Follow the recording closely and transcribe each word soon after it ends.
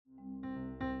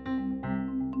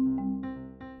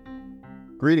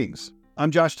Greetings. I'm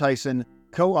Josh Tyson,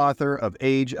 co-author of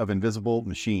Age of Invisible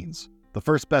Machines, the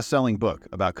first best-selling book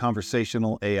about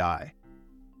conversational AI.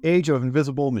 Age of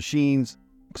Invisible Machines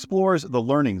explores the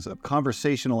learnings of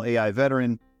conversational AI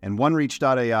veteran and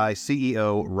OneReach.ai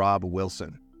CEO Robb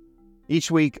Wilson. Each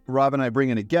week, Robb and I bring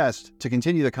in a guest to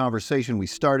continue the conversation we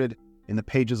started in the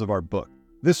pages of our book.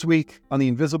 This week, on the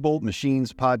Invisible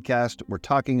Machines podcast, we're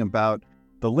talking about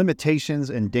the limitations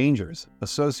and dangers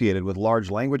associated with large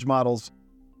language models,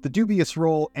 the dubious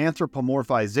role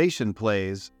anthropomorphization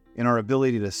plays in our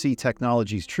ability to see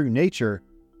technology's true nature,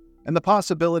 and the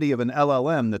possibility of an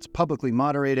LLM that's publicly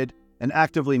moderated and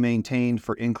actively maintained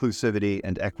for inclusivity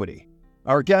and equity.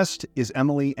 Our guest is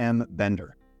Emily M.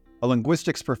 Bender, a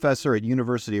linguistics professor at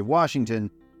University of Washington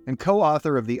and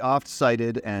co-author of the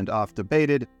oft-cited and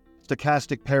oft-debated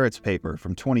Stochastic Parrots paper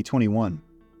from 2021.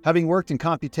 Having worked in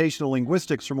computational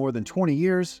linguistics for more than 20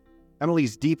 years,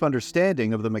 Emily's deep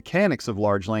understanding of the mechanics of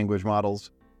large language models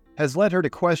has led her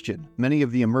to question many of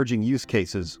the emerging use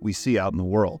cases we see out in the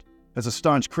world. As a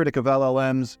staunch critic of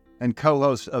LLMs and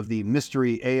co-host of the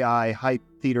Mystery AI Hype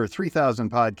Theater 3000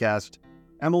 podcast,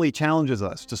 Emily challenges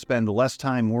us to spend less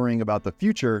time worrying about the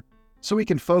future so we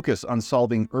can focus on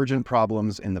solving urgent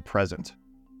problems in the present.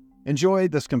 Enjoy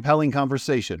this compelling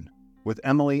conversation with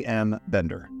Emily M.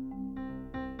 Bender.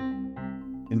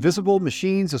 Invisible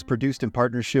Machines is produced in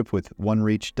partnership with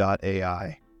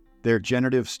OneReach.ai. Their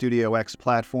Generative Studio X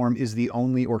platform is the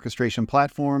only orchestration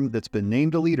platform that's been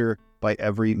named a leader by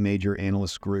every major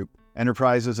analyst group.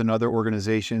 Enterprises and other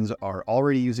organizations are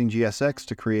already using GSX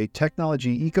to create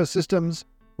technology ecosystems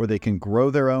where they can grow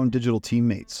their own digital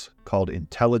teammates, called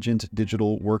intelligent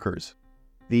digital workers.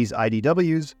 These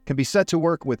IDWs can be set to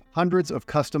work with hundreds of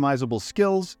customizable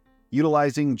skills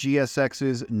utilizing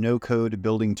GSX's no-code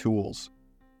building tools.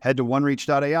 Head to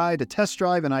OneReach.ai to test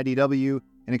drive an IDW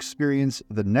and experience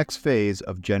the next phase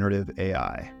of generative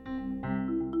AI.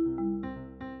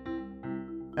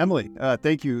 Emily,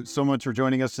 thank you so much for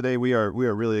joining us today. We are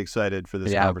really excited for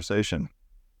this conversation.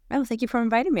 Oh, thank you for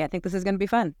inviting me. I think this is going to be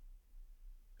fun.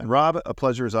 And Robb, a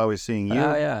pleasure as always seeing you.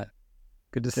 Oh, yeah.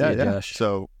 Good to see you, Josh.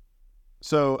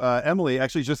 So Emily,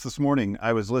 actually just this morning,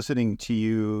 I was listening to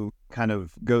you kind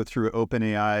of go through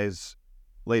OpenAI's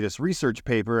latest research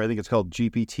paper. I think it's called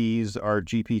GPTs Are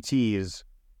GPTs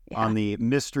on the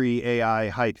Mystery AI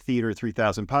Hype Theater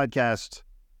 3000 podcast.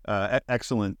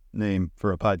 Excellent name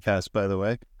for a podcast, by the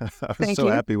way. I was so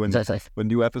happy when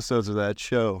new episodes of that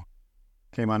show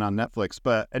came on Netflix.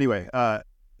 But anyway, I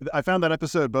found that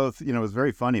episode both, was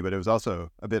very funny, but it was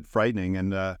also a bit frightening.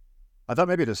 And I thought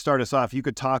maybe to start us off, you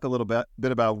could talk a little bit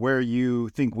about where you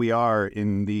think we are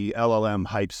in the LLM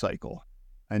hype cycle.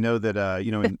 I know that,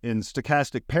 in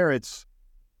Stochastic Parrots,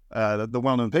 the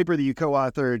well-known paper that you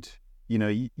co-authored,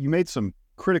 you made some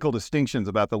critical distinctions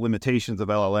about the limitations of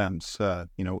LLMs,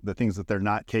 the things that they're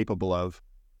not capable of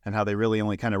and how they really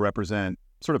only kind of represent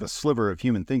sort of a sliver of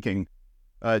human thinking.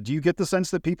 Do you get the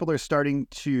sense that people are starting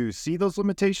to see those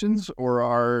limitations, or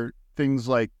are things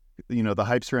like, the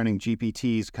hype surrounding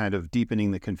GPTs kind of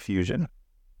deepening the confusion?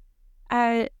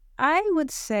 I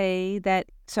would say that,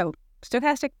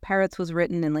 Stochastic Parrots was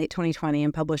written in late 2020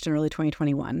 and published in early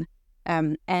 2021.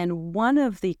 And one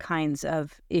of the kinds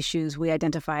of issues we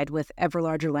identified with ever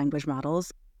larger language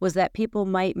models was that people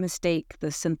might mistake the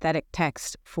synthetic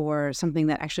text for something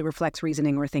that actually reflects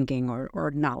reasoning or thinking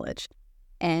or knowledge.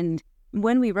 And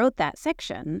when we wrote that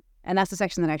section, and that's the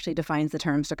section that actually defines the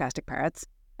term stochastic parrots,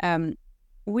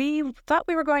 we thought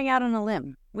we were going out on a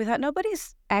limb. We thought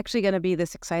nobody's actually going to be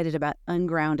this excited about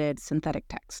ungrounded synthetic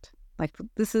text.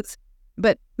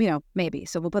 But maybe.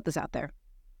 So we'll put this out there.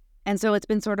 And so it's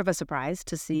been sort of a surprise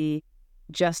to see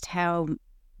just how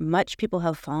much people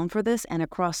have fallen for this and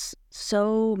across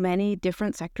so many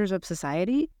different sectors of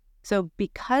society. So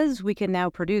because we can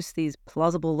now produce these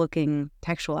plausible-looking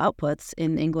textual outputs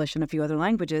in English and a few other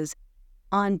languages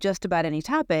on just about any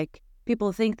topic,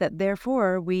 people think that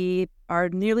therefore we are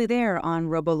nearly there on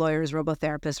robo-lawyers,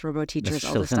 robo-therapists, robo-teachers,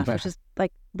 all this stuff, which is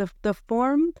like the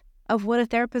form of what a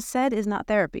therapist said is not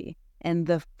therapy. And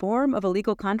the form of a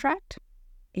legal contract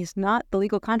is not the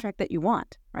legal contract that you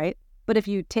want, right? But if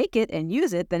you take it and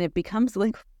use it, then it becomes the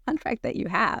legal contract that you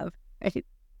have, right?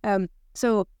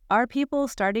 So are people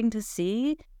starting to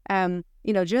see,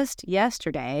 just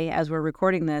yesterday, as we're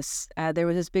recording this, there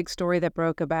was this big story that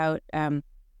broke about there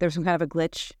was some kind of a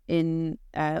glitch in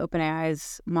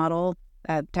OpenAI's model,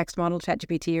 text model,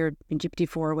 ChatGPT or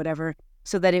GPT-4 or whatever,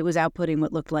 so that it was outputting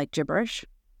what looked like gibberish.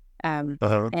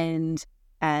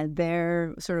 And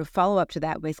their sort of follow-up to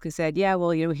that basically said,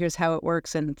 here's how it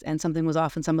works, and something was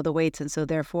off in some of the weights, and so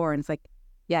therefore, and it's like,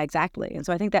 yeah, exactly. And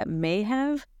so I think that may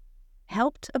have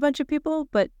helped a bunch of people.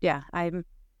 But yeah, I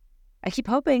keep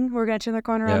hoping we're going to turn the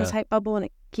corner on this hype bubble, and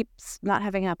it keeps not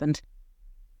having happened.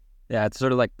 Yeah, it's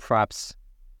sort of like props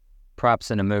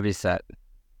in a movie set.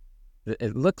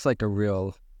 It looks like a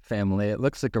real family. It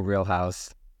looks like a real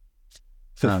house.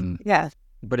 Yeah.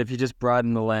 But if you just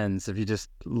broaden the lens, if you just,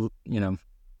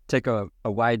 take a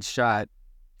wide shot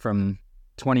from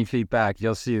 20 feet back,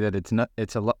 you'll see that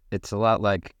it's a lot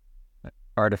like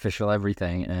artificial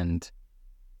everything, and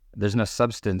there's no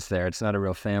substance there. It's not a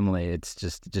real family. It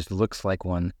just looks like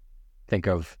one. Think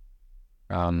of,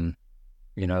 the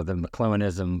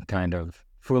McLuhanism kind of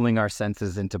fooling our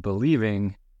senses into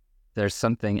believing there's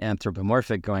something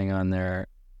anthropomorphic going on there.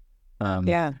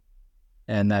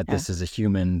 And that this is a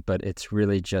human, but it's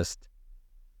really just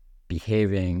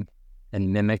behaving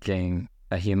and mimicking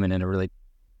a human in a really,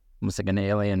 almost like an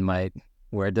alien might,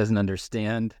 where it doesn't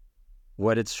understand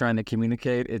what it's trying to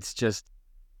communicate. It's just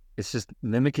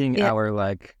mimicking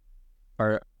our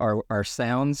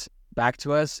sounds back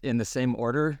to us in the same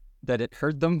order that it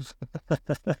heard them.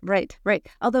 Right.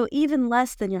 Although even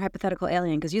less than your hypothetical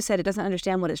alien, because you said it doesn't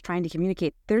understand what it's trying to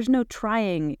communicate. There's no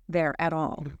trying there at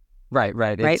all. Right.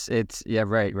 It's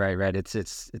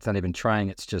not even trying.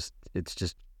 It's just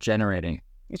generating.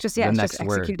 It's just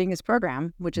executing its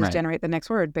program, which is generate the next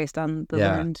word based on the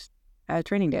learned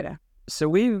training data.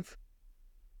 So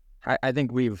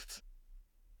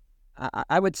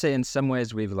I would say in some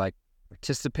ways we've like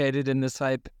participated in this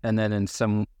hype, and then in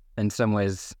some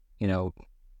ways,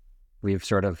 we've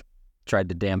sort of tried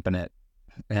to dampen it.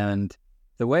 And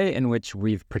the way in which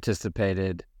we've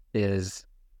participated is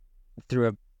through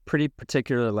a pretty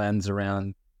particular lens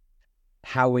around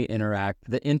how we interact.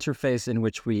 The interface in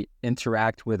which we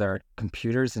interact with our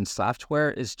computers and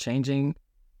software is changing.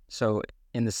 So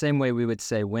in the same way we would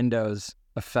say Windows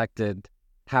affected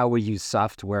how we use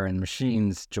software and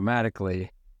machines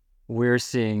dramatically, we're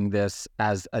seeing this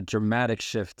as a dramatic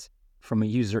shift from a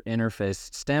user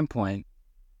interface standpoint,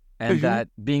 and that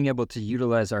being able to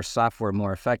utilize our software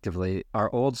more effectively,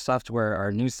 our old software,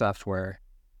 our new software,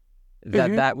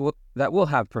 that will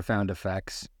have profound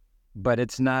effects, but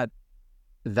it's not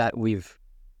that we've,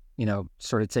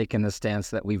 sort of taken the stance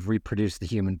that we've reproduced the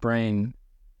human brain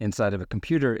inside of a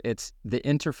computer. It's the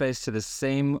interface to the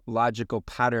same logical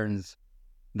patterns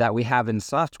that we have in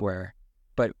software,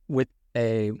 but with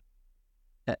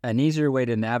an easier way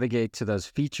to navigate to those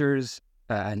features,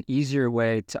 an easier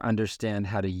way to understand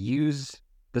how to use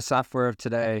the software of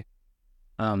today,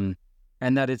 and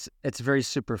that it's very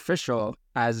superficial,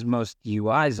 as most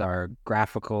UIs are.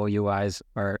 Graphical UIs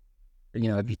are,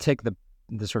 if you take the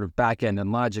sort of back end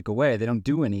and logic away, they don't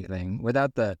do anything.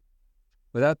 Without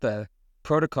the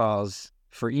protocols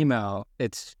for email,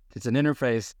 it's an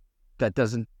interface that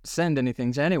doesn't send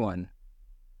anything to anyone.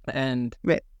 And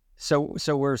so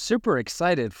we're super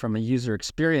excited from a user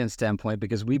experience standpoint,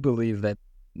 because we believe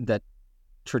that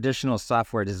traditional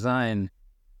software design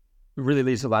really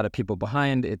leaves a lot of people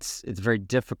behind. It's very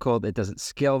difficult. It doesn't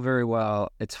scale very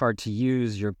well. It's hard to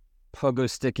use. You're pogo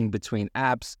sticking between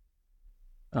apps.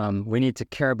 We need to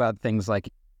care about things like,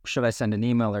 should I send an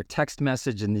email or text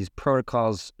message? And these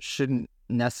protocols shouldn't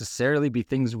necessarily be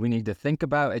things we need to think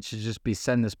about. It should just be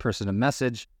send this person a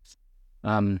message.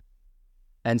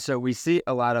 And so we see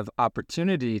a lot of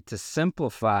opportunity to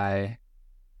simplify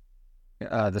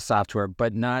the software,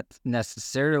 but not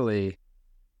necessarily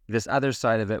this other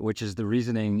side of it, which is the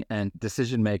reasoning and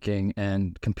decision-making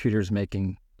and computers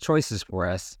making choices for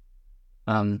us.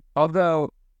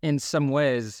 Although in some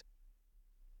ways,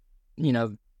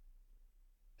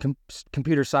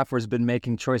 computer software has been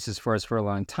making choices for us for a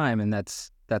long time, and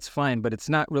that's fine, but it's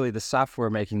not really the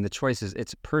software making the choices,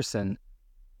 it's a person.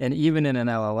 And even in an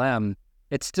LLM,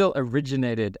 it still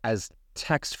originated as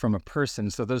text from a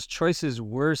person, so those choices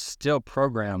were still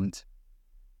programmed.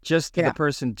 Just the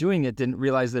person doing it didn't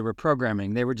realize they were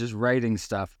programming. They were just writing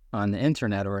stuff on the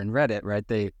internet or in Reddit, right?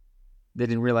 They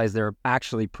didn't realize they were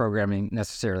actually programming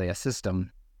necessarily a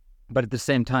system. But at the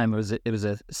same time, it was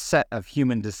a set of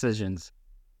human decisions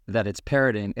that it's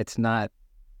parroting. It's not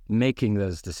making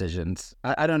those decisions.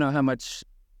 I don't know how much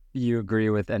you agree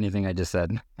with anything I just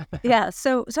said. Yeah.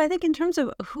 So I think in terms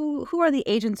of who are the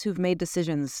agents who've made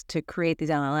decisions to create these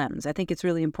LLMs, I think it's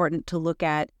really important to look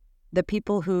at the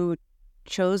people who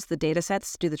chose the data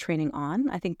sets to do the training on.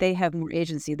 I think they have more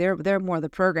agency. They're more the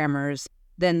programmers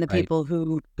than the people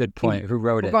who... Good point. Who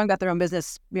wrote it. Going about their own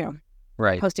business,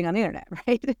 posting on the internet,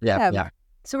 right? Yeah.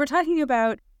 So we're talking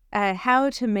about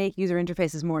how to make user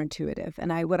interfaces more intuitive.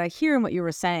 And what I hear in what you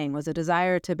were saying was a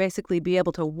desire to basically be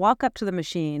able to walk up to the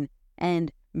machine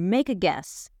and make a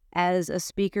guess as a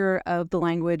speaker of the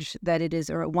language that it is,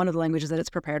 or one of the languages that it's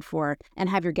prepared for, and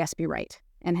have your guess be right,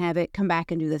 and have it come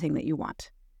back and do the thing that you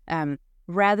want.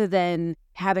 Rather than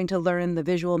having to learn the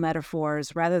visual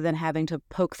metaphors, rather than having to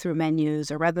poke through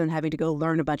menus, or rather than having to go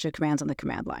learn a bunch of commands on the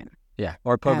command line. Yeah,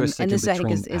 or pogo stick and in this, I think,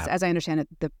 between is, as I understand it,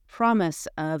 the promise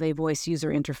of a voice user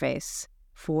interface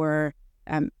for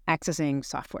accessing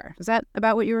software. Is that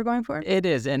about what you were going for? It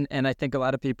is, and I think a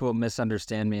lot of people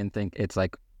misunderstand me and think it's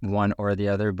like one or the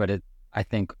other, but I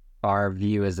think our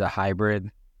view is a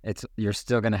hybrid. You're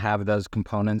still going to have those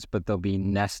components, but they'll be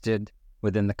nested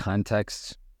within the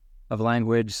context of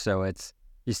language. So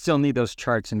you still need those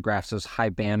charts and graphs, those high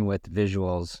bandwidth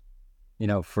visuals,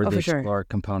 for the Explorer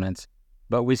components.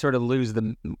 But we sort of lose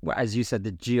as you said,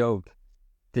 the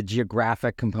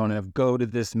geographic component of go to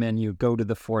this menu, go to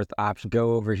the fourth option,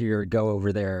 go over here, go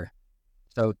over there.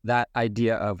 So that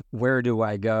idea of where do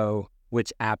I go,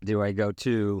 which app do I go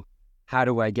to, how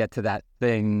do I get to that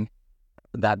thing,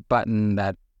 that button,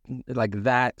 that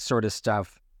sort of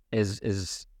stuff is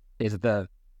the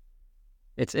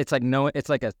it's like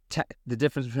the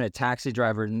difference between a taxi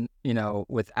driver,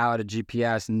 without a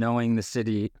GPS, knowing the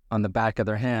city on the back of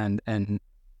their hand, and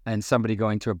somebody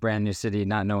going to a brand new city,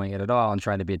 not knowing it at all and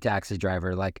trying to be a taxi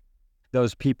driver. Like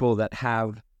those people that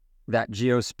have that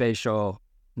geospatial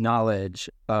knowledge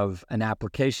of an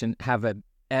application have an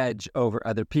edge over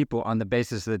other people on the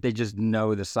basis that they just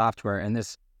know the software. And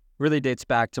this really dates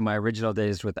back to my original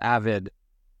days with Avid,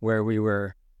 where we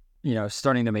were,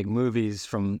 starting to make movies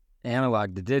from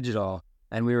analog to digital.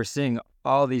 And we were seeing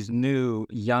all these new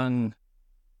young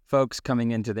folks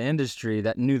coming into the industry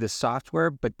that knew the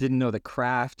software but didn't know the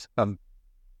craft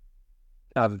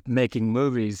of making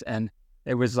movies. And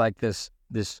it was like this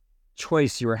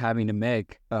choice you were having to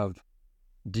make of,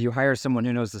 do you hire someone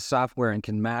who knows the software and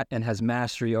can and has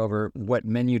mastery over what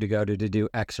menu to go to do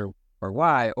X or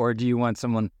Y, or do you want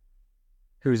someone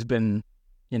who's been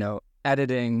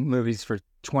editing movies for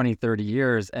 20, 30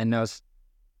 years and knows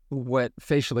what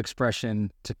facial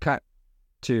expression to cut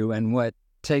to and what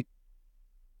take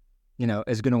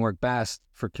is going to work best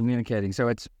for communicating. So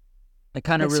it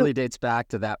kind of really dates back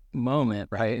to that moment,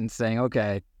 right? And saying,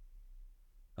 okay,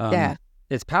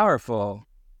 it's powerful,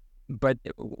 but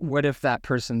what if that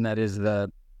person that is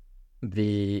the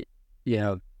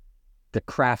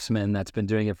craftsman that's been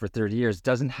doing it for 30 years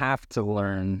doesn't have to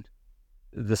learn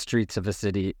the streets of a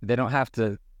city? They don't have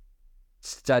to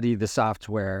study the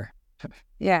software.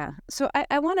 Yeah. So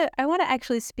I want to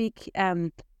actually speak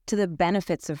to the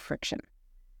benefits of friction.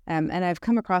 And I've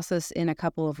come across this in a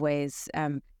couple of ways,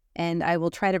 and I will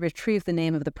try to retrieve the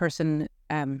name of the person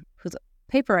whose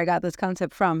paper I got this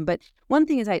concept from. But one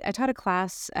thing is I taught a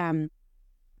class a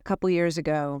couple years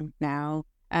ago now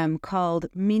called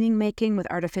Meaning Making with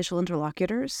Artificial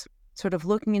Interlocutors, sort of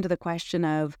looking into the question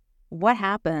of what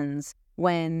happens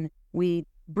when we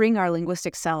bring our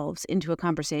linguistic selves into a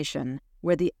conversation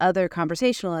where the other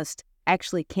conversationalist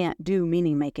actually can't do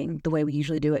meaning making the way we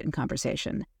usually do it in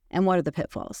conversation. And what are the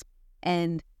pitfalls?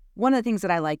 And one of the things that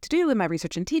I like to do in my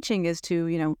research and teaching is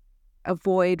to,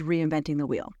 avoid reinventing the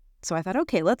wheel. So I thought,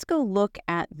 okay, let's go look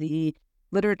at the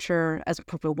literature as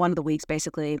one of the weeks,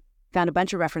 basically, found a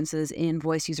bunch of references in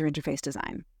voice user interface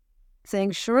design,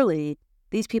 saying surely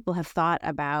these people have thought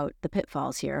about the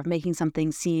pitfalls here of making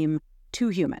something seem too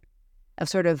human, of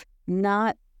sort of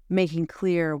not making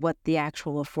clear what the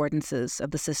actual affordances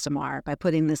of the system are by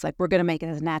putting this, we're going to make it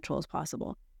as natural as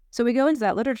possible. So we go into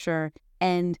that literature,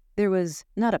 and there was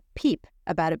not a peep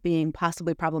about it being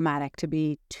possibly problematic to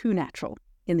be too natural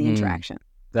in the interaction.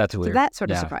 That's weird. So that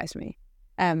sort of surprised me.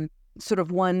 Sort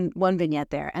of one vignette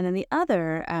there. And then the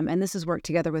other, and this is worked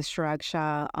together with Chirag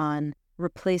Shah on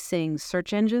replacing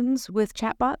search engines with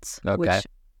chatbots, which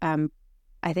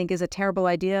I think is a terrible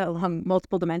idea along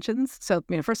multiple dimensions. So,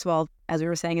 first of all, as we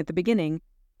were saying at the beginning,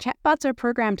 chatbots are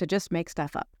programmed to just make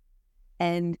stuff up.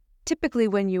 And typically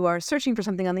when you are searching for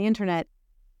something on the internet,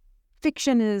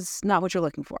 fiction is not what you're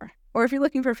looking for. Or if you're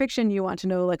looking for fiction, you want to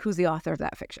know who's the author of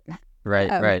that fiction.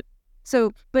 Right.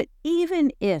 So, but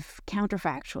even if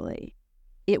counterfactually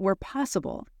it were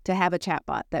possible to have a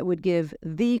chatbot that would give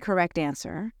the correct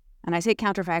answer, and I say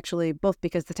counterfactually both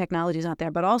because the technology is not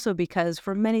there, but also because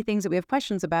for many things that we have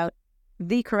questions about,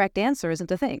 the correct answer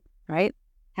isn't a thing, right?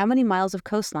 How many miles of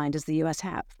coastline does the U.S.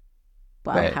 have?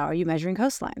 Well, How are you measuring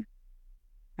coastline?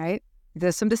 Right?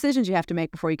 There's some decisions you have to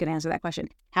make before you can answer that question.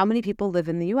 How many people live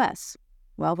in the U.S.?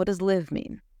 Well, what does live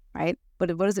mean, right?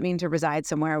 What does it mean to reside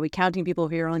somewhere? Are we counting people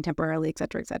who are only temporarily, et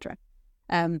cetera, et cetera?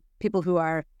 People who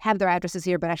have their addresses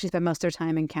here but actually spend most of their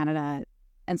time in Canada,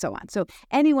 and so on. So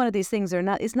any one of these things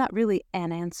is not really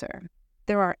an answer.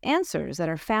 There are answers that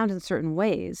are found in certain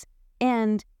ways,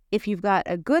 and if you've got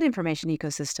a good information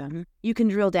ecosystem, you can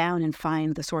drill down and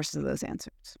find the sources of those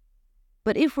answers.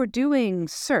 But if we're doing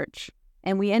search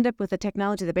and we end up with a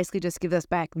technology that basically just gives us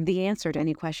back the answer to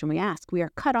any question we ask, we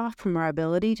are cut off from our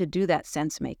ability to do that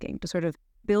sense-making, to sort of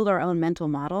build our own mental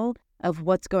model of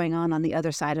what's going on the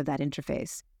other side of that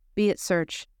interface, be it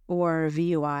search or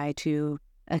VUI to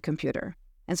a computer.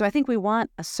 And so I think we want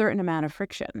a certain amount of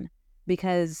friction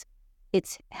because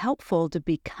it's helpful to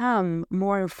become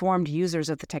more informed users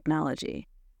of the technology.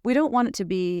 We don't want it to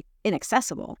be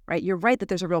inaccessible, right? You're right that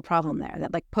there's a real problem there,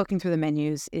 that like poking through the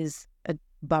menus is a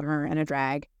bummer and a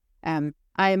drag. I'm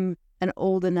an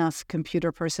old enough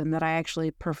computer person that I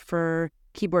actually prefer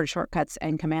keyboard shortcuts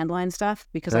and command line stuff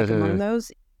because I can learn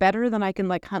those better than I can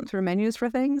like hunt through menus for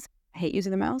things. I hate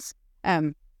using the mouse.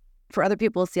 For other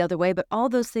people, it's the other way, but all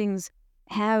those things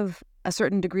have a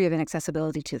certain degree of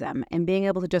inaccessibility to them, and being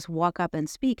able to just walk up and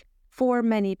speak for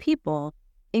many people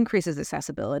increases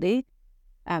accessibility.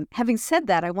 Having said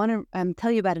that, I want to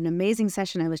tell you about an amazing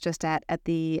session I was just at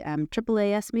the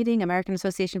AAAS meeting, American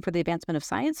Association for the Advancement of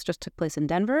Science, just took place in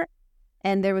Denver.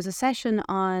 And there was a session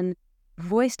on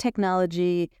voice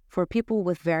technology for people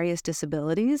with various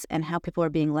disabilities and how people are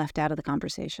being left out of the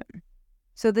conversation.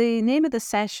 So the name of the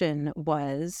session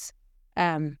was,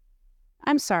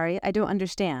 I'm sorry, I don't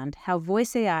understand how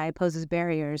voice AI poses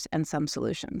barriers and some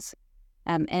solutions.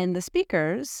 And the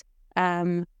speakers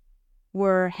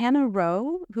were Hanna,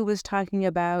 who was talking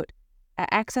about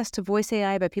access to voice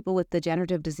AI by people with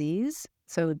degenerative disease,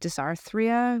 so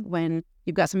dysarthria, when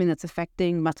you've got something that's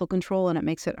affecting muscle control and it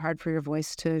makes it hard for your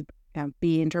voice to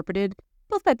be interpreted,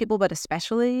 both by people but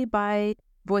especially by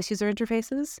voice user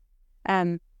interfaces.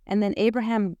 And then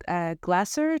Abraham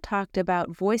Glasser talked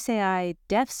about voice AI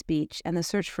deaf speech and the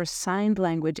search for signed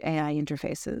language AI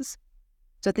interfaces.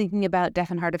 So thinking about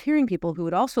deaf and hard of hearing people who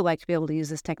would also like to be able to use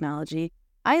this technology,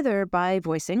 either by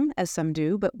voicing, as some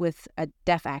do, but with a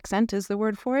deaf accent is the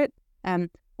word for it,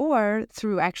 or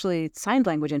through actually signed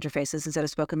language interfaces instead of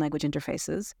spoken language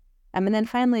interfaces. And then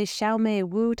finally, Xiaomei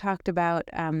Wu talked about,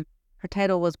 her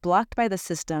title was Blocked by the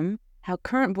System, How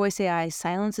Current Voice AI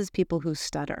Silences People Who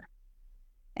Stutter.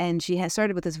 And she has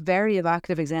started with this very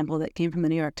evocative example that came from the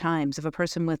New York Times of a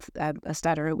person with a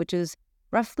stutter, which is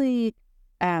roughly,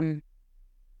 I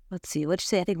think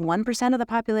 1% of the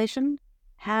population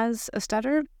has a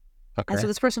stutter. Okay. And so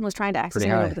this person was trying to access it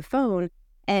over the phone.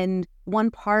 And one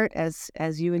part, as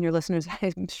you and your listeners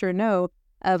I'm sure know,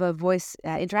 of a voice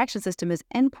interaction system is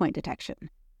endpoint detection.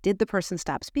 Did the person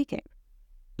stop speaking?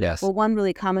 Yes. Well, one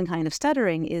really common kind of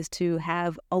stuttering is to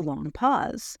have a long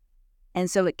pause. And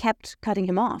so it kept cutting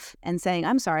him off and saying,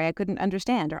 I'm sorry, I couldn't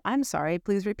understand, or I'm sorry,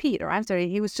 please repeat, or I'm sorry.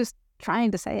 He was just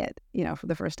trying to say it, for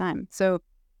the first time. So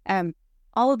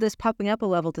all of this popping up a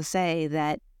level to say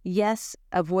that, yes,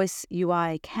 a voice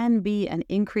UI can be an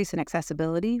increase in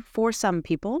accessibility for some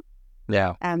people.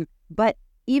 Yeah. But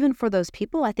even for those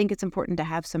people, I think it's important to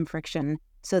have some friction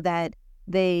so that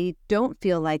they don't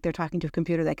feel like they're talking to a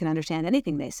computer that can understand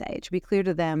anything they say. It should be clear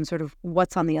to them sort of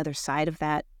what's on the other side of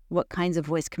that, what kinds of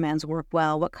voice commands work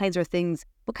well, what kinds of things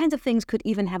could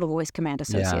even have a voice command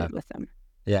associated with them.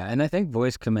 Yeah, and I think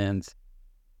voice commands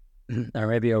are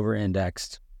maybe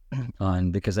over-indexed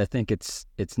on, because I think it's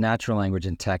natural language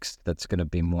and text that's going to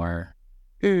be more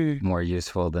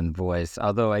useful than voice.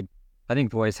 Although I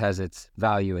think voice has its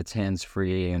value, it's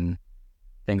hands-free and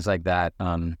things like that.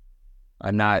 I'm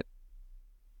not,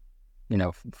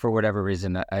 for whatever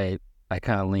reason, I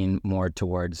kind of lean more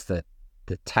towards the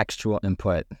textual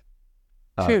input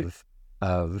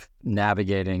of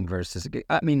navigating versus,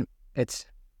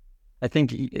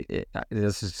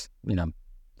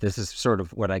 this is sort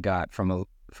of what I got from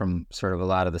sort of a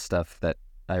lot of the stuff that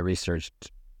I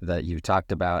researched that you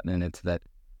talked about, and it's that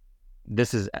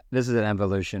this is an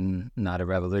evolution, not a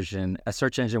revolution. A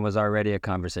search engine was already a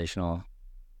conversational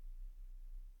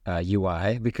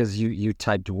UI because you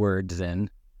typed words in.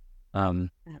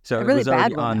 So it was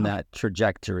already on that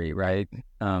trajectory, right?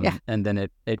 And then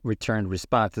it returned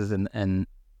responses, and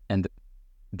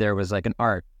there was like an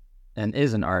art, and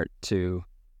is an art to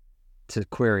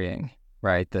querying,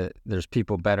 right? That there's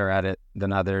people better at it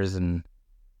than others, and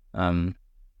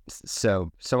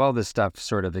so all this stuff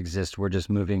sort of exists. We're just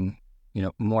moving,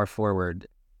 more forward,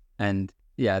 and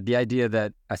the idea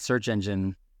that a search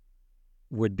engine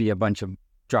would be a bunch of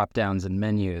drop downs and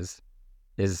menus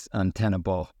is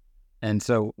untenable. And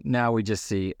so now we just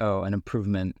see, an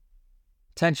improvement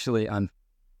potentially on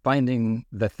finding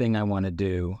the thing I want to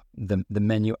do, the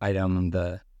menu item,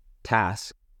 the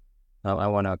task I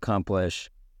want to accomplish,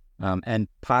 and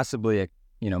possibly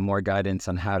more guidance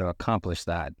on how to accomplish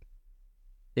that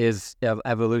is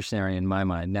evolutionary in my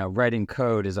mind. Now, writing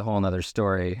code is a whole other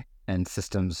story, and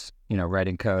systems,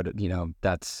 writing code, I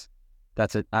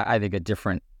think a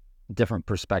different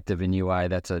perspective in UI.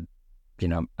 That's an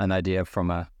idea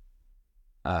from a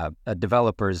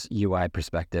developer's UI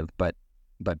perspective, but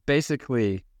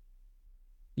basically,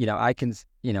 I can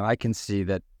see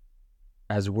that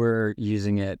as we're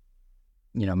using it,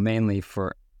 mainly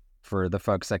for the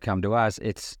folks that come to us,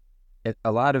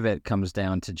 a lot of it comes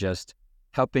down to just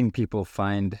helping people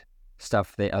find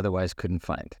stuff they otherwise couldn't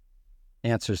find.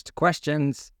 Answers to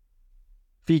questions,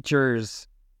 features,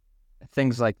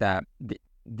 things like that.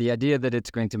 The idea that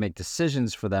it's going to make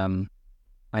decisions for them,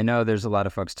 I know there's a lot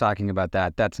of folks talking about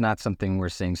that. That's not something we're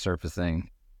seeing surfacing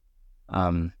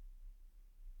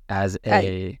as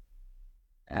a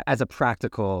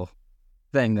practical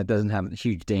thing that doesn't have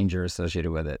huge danger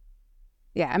associated with it.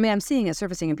 Yeah, I mean, I'm seeing it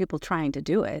surfacing in people trying to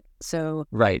do it. So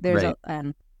there's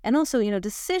and also,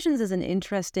 decisions is an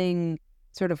interesting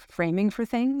sort of framing for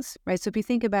things, right? So if you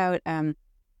think about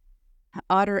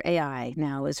Otter AI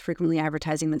now is frequently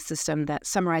advertising the system that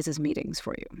summarizes meetings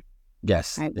for you.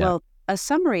 Yes. Right. Yeah. Well, a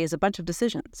summary is a bunch of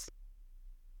decisions.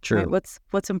 True. Right?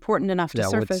 What's important enough to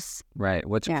surface?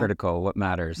 What's critical? What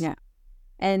matters? Yeah.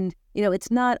 And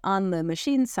it's not on the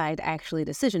machine side actually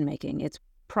decision making. It's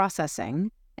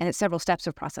processing, and it's several steps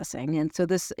of processing. And so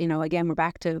this, again, we're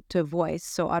back to voice.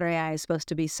 So Otter AI is supposed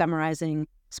to be summarizing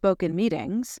spoken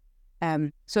meetings.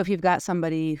 So if you've got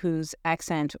somebody whose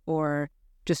accent or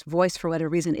just voice for whatever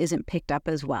reason isn't picked up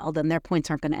as well, then their points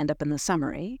aren't going to end up in the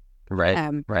summary.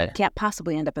 Right. Can't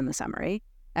possibly end up in the summary.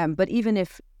 But even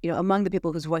if, among the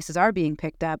people whose voices are being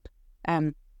picked up,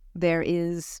 there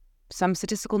is some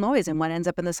statistical noise in what ends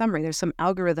up in the summary. There's some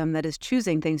algorithm that is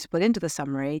choosing things to put into the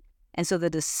summary. And so the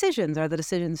decisions are the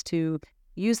decisions to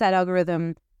use that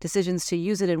algorithm, decisions to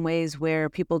use it in ways where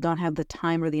people don't have the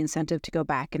time or the incentive to go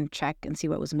back and check and see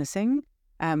what was missing.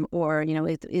 Or,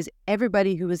 is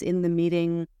everybody who was in the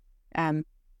meeting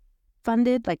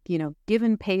funded,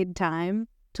 given paid time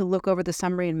to look over the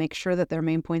summary and make sure that their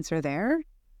main points are there?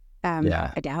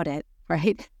 I doubt it,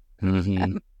 right?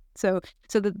 Mm-hmm. So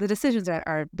the decisions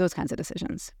are those kinds of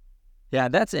decisions. Yeah,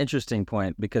 that's an interesting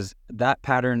point, because that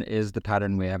pattern is the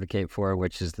pattern we advocate for,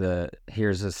 which is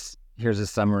here's a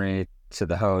summary to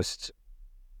the host,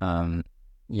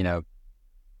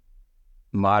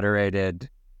 moderated.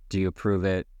 Do you approve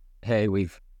it? Hey,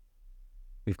 we've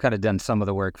kind of done some of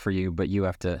the work for you, but you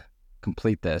have to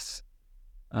complete this.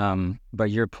 But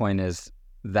your point is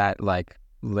that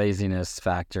laziness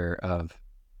factor of,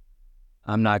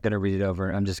 I'm not going to read it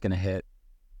over. I'm just going to hit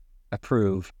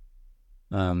approve.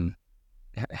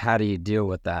 How do you deal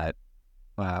with that?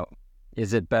 Wow.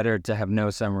 Is it better to have no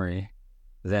summary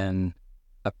than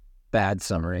a bad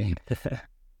summary?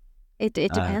 It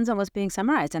depends on what's being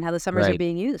summarized and how the summaries are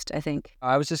being used, I think.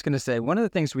 I was just going to say, one of the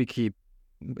things we keep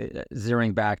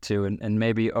zeroing back to and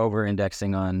maybe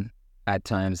over-indexing on at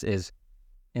times is,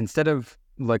 instead of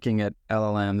looking at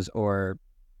LLMs or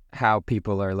how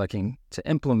people are looking to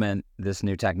implement this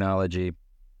new technology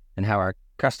and how our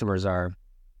customers are,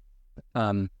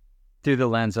 through the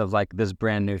lens of this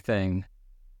brand new thing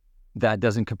that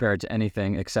doesn't compare to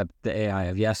anything except the AI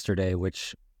of yesterday,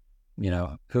 which,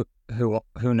 who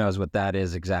knows what that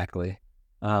is exactly,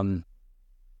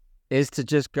 is to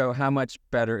just go, how much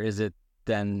better is it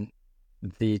than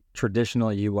the traditional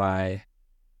UI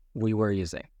we were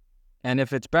using? And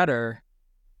if it's better,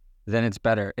 then it's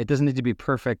better. It doesn't need to be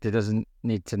perfect. It doesn't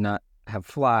need to not have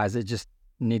flaws. It just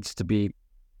needs to be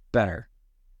better.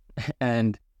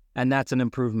 And that's an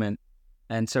improvement.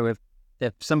 And so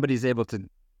if somebody's able to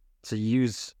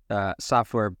use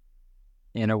software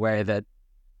in a way that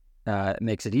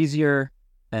makes it easier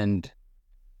and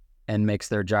makes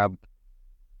their job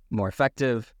more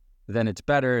effective, then it's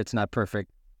better. It's not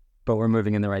perfect, but we're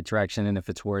moving in the right direction. And if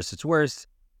it's worse, it's worse.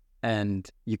 And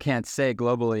you can't say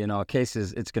globally in all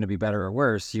cases it's going to be better or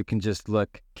worse. You can just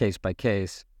look case by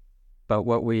case. But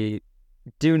what we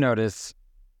do notice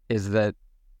is that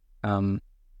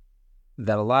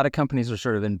that a lot of companies are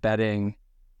sort of embedding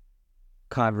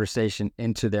conversation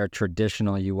into their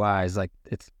traditional UIs.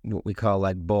 It's what we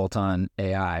call bolt-on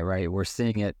AI, right? We're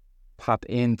seeing it pop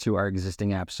into our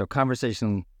existing apps. So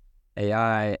conversational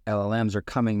AI, LLMs are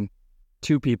coming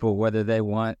to people whether they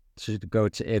want to go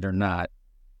to it or not.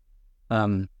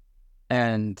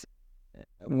 And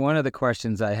one of the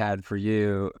questions I had for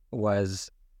you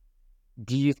was,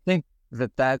 do you think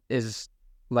that is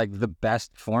the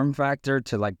best form factor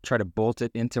to try to bolt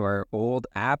it into our old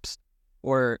apps,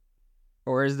 or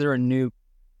is there a new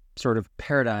sort of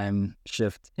paradigm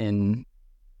shift in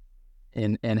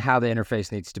how the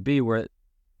interface needs to be, where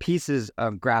pieces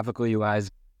of graphical UIs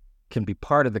can be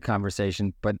part of the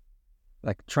conversation, but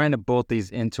like trying to bolt these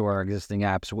into our existing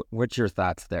apps. What's your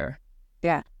thoughts there?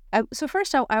 Yeah. So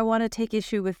first, I want to take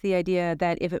issue with the idea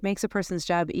that if it makes a person's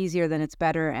job easier, then it's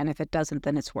better, and if it doesn't,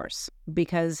 then it's worse.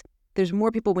 Because there's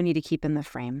more people we need to keep in the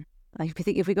frame. Like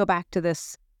if we go back to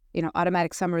this,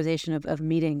 automatic summarization of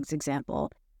meetings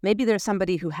example, maybe there's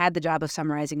somebody who had the job of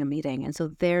summarizing a meeting, and so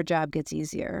their job gets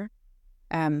easier.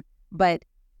 But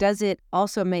does it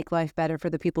also make life better for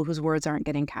the people whose words aren't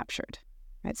getting captured?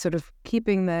 Right. Sort of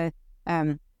keeping the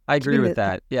I agree with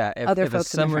that. Yeah. If a folks in the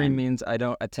summary frame. means I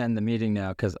don't attend the meeting now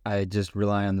because I just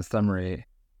rely on the summary,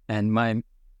 and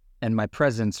my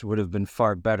presence would have been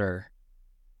far better,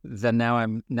 then now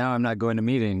I'm not going to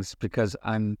meetings because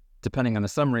I'm depending on a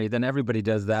summary. Then everybody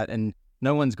does that, and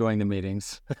no one's going to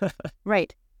meetings.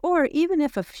 Right. Or even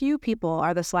if a few people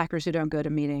are the slackers who don't go to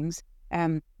meetings,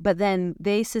 but then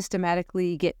they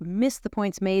systematically miss the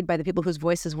points made by the people whose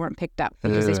voices weren't picked up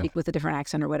because they speak with a different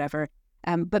accent or whatever.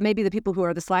 But maybe the people who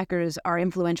are the slackers are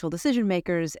influential decision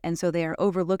makers, and so they are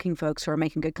overlooking folks who are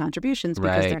making good contributions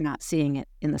because they're not seeing it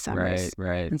in the summaries.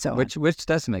 Right. And so which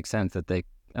does make sense that the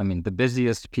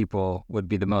busiest people would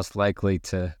be the most likely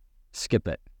to skip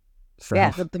it. So.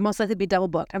 Yeah, the most likely to be double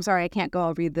booked. I'm sorry, I can't go.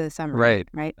 I'll read the summary.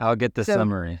 Right. I'll get the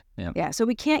summary. Yeah. Yeah. So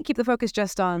we can't keep the focus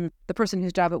just on the person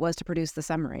whose job it was to produce the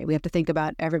summary. We have to think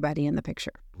about everybody in the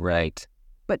picture. Right.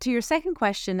 But to your second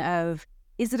question of,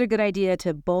 is it a good idea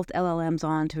to bolt LLMs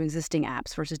on to existing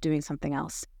apps versus doing something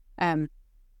else?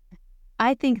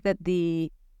 I think that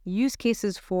the use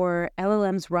cases for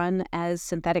LLMs run as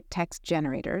synthetic text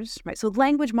generators, right? So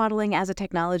language modeling as a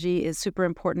technology is super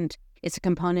important. It's a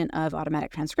component of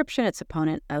automatic transcription. It's a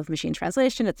component of machine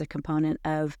translation. It's a component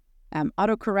of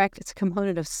autocorrect. It's a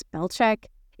component of spell check.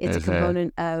 It's a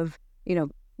component of,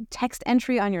 text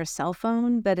entry on your cell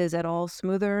phone that is at all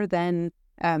smoother than,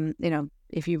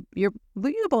 if you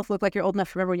both look like you're old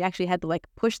enough to remember when you actually had to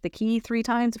push the key 3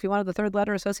 times if you wanted the third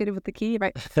letter associated with the key,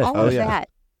 right? All of that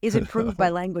is improved by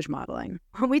language modeling.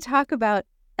 When we talk about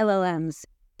LLMs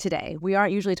today, we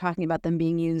aren't usually talking about them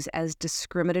being used as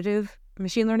discriminative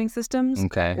machine learning systems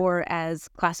or as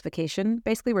classification.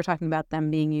 Basically, we're talking about them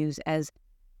being used as,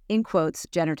 in quotes,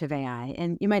 generative AI.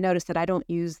 And you might notice that I don't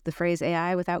use the phrase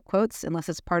AI without quotes unless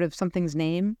it's part of something's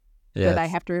name that I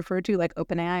have to refer to, like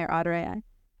OpenAI or Otter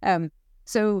AI.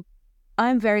 So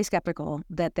I'm very skeptical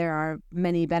that there are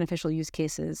many beneficial use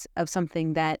cases of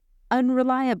something that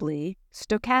unreliably,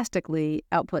 stochastically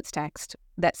outputs text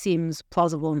that seems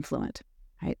plausible and fluent,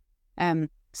 right?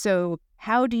 So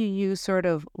how do you sort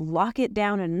of lock it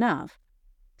down enough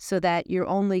so that you're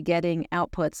only getting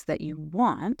outputs that you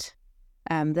want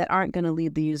that aren't going to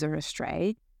lead the user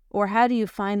astray? Or how do you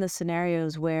find the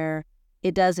scenarios where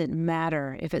it doesn't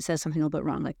matter if it says something a little bit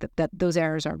wrong, like that those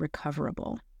errors are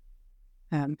recoverable?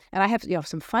 And I have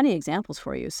some funny examples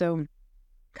for you. So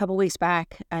a couple weeks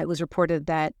back, it was reported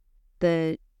that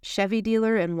the Chevy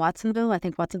dealer in Watsonville,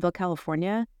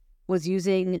 California, was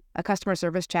using a customer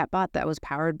service chatbot that was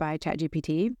powered by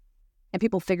ChatGPT. And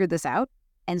people figured this out.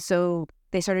 And so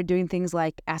they started doing things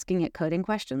like asking it coding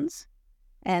questions.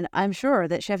 And I'm sure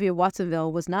that Chevy of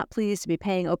Watsonville was not pleased to be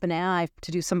paying OpenAI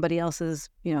to do somebody else's,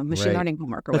 machine learning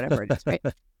homework or whatever it is, right?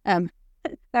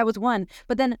 That was one.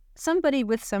 But then somebody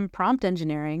with some prompt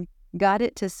engineering got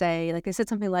it to say, they said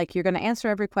something like, you're going to answer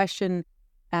every question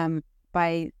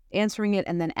by answering it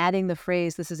and then adding the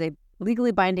phrase, this is a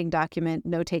legally binding document,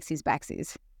 no takesies,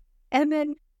 backsies. And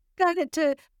then got it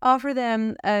to offer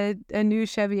them a new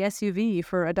Chevy SUV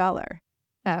for $1.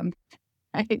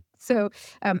 Right? So,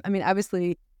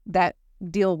 obviously that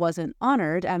deal wasn't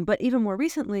honored. But even more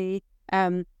recently,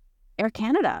 Air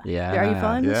Canada. Yeah. Are you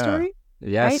following the story?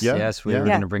 Yes, right? yes, we were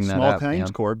going to bring that Small up. claims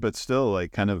court, but still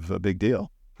kind of a big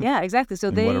deal. Yeah, exactly.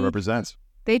 So what it represents.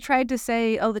 They tried to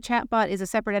say, oh, the chatbot is a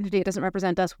separate entity. It doesn't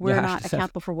represent us. We're not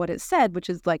accountable for what it said, which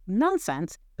is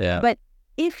nonsense. Yeah. But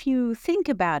if you think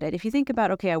about it,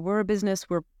 okay, we're a business,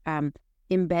 we're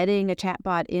embedding a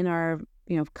chatbot in our,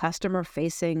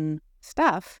 customer-facing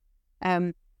stuff,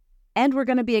 and we're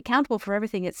going to be accountable for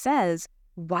everything it says,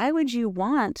 why would you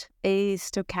want a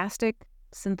stochastic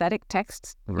synthetic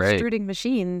text extruding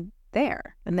machine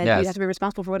there? And then you'd have to be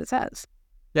responsible for what it says.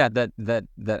 Yeah,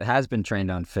 that has been trained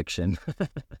on fiction,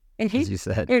 as you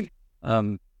said,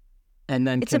 and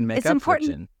then can make up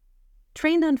fiction.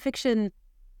 Trained on fiction,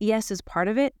 yes, is part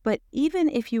of it, but even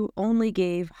if you only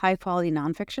gave high-quality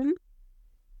nonfiction,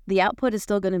 the output is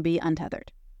still going to be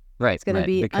untethered. Right, it's going to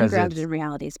be ungrounded in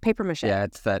reality. It's paper mache. Yeah,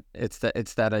 it's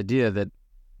that idea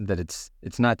that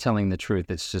it's not telling the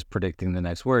truth. It's just predicting the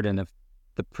next word, and if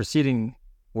the preceding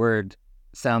word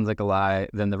sounds like a lie,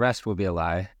 then the rest will be a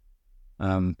lie.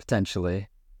 Potentially,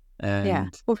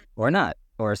 and or not,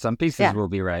 or some pieces Yeah. will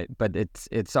be right, but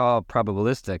it's all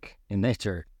probabilistic in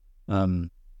nature. Well,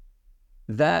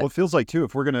 it feels like too,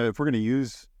 if we're gonna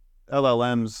use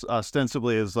LLMs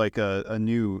ostensibly as like a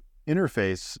new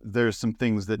interface, there's some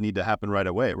things that need to happen right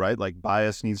away, right? Like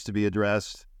bias needs to be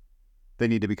addressed. They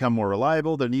need to become more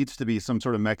reliable. There needs to be some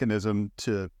sort of mechanism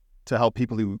to help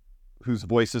people whose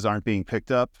voices aren't being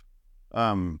picked up.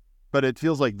 But it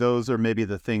feels like those are maybe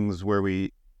the things where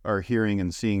we are hearing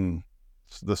and seeing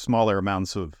the smaller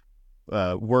amounts of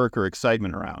work or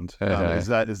excitement around. Is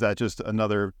that just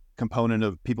another component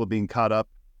of people being caught up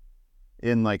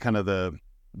in like kind of the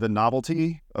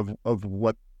novelty of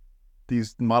what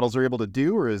these models are able to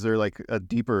do, or is there like a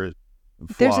deeper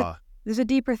flaw? There's a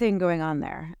deeper thing going on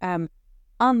there.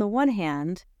 On the one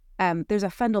hand, there's a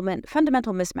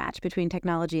fundamental mismatch between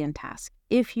technology and task.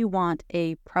 If you want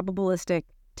a probabilistic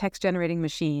text-generating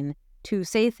machine to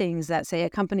say things that, say, a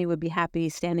company would be happy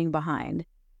standing behind,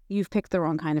 you've picked the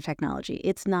wrong kind of technology.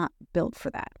 It's not built for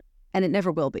that, and it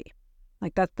never will be.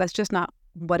 Like that's just not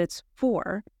what it's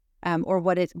for. Or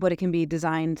what it can be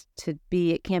designed to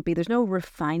be. It can't be. There's no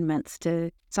refinements to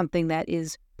something that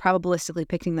is probabilistically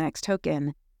picking the next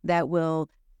token that will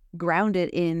ground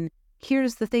it in,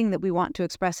 here's the thing that we want to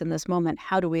express in this moment.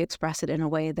 How do we express it in a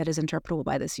way that is interpretable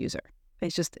by this user?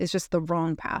 It's just the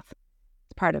wrong path.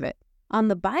 It's part of it. On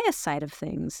the bias side of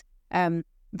things,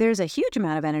 there's a huge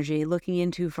amount of energy looking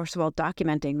into, first of all,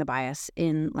 documenting the bias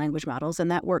in language models.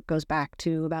 And that work goes back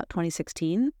to about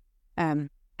 2016.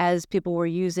 As people were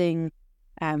using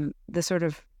the sort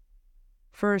of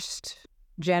first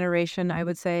generation, I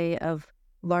would say, of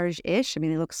large-ish, I mean,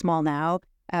 they look small now,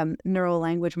 neural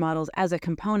language models as a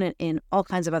component in all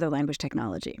kinds of other language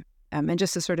technology. And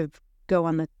just to sort of go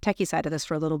on the techie side of this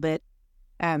for a little bit,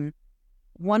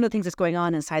 one of the things that's going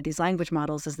on inside these language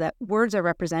models is that words are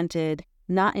represented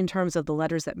not in terms of the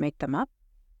letters that make them up,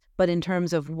 but in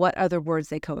terms of what other words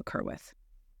they co-occur with,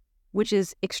 which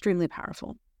is extremely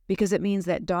powerful. Because it means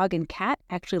that dog and cat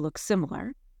actually look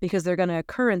similar because they're going to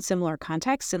occur in similar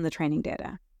contexts in the training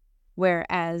data.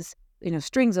 Whereas,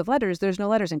 strings of letters, there's no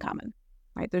letters in common,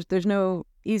 right? There's no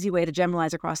easy way to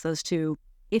generalize across those two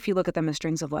if you look at them as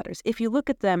strings of letters. If you look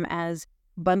at them as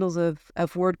bundles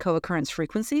of word co-occurrence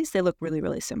frequencies, they look really,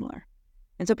 really similar.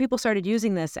 And so people started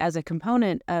using this as a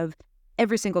component of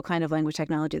every single kind of language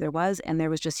technology there was, and there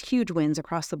was just huge wins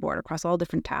across the board, across all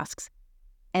different tasks.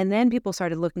 And then people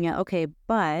started looking at, okay,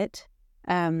 but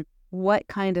what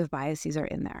kind of biases are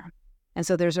in there? And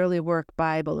so there's early work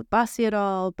by Bloviation et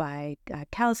al., by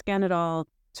Kaliskan et al.,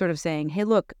 sort of saying, hey,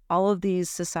 look, all of these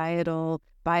societal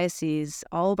biases,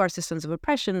 all of our systems of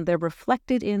oppression, they're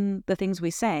reflected in the things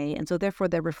we say. And so therefore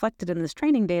they're reflected in this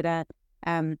training data.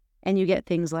 And you get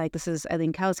things like, this is, I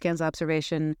think, Kaliskan's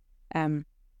observation,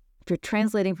 if you're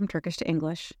translating from Turkish to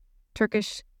English,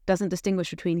 Turkish doesn't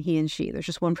distinguish between he and she. There's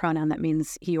just one pronoun that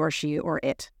means he or she or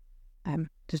it.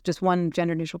 Just one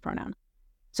gender-neutral pronoun.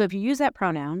 So if you use that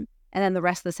pronoun, and then the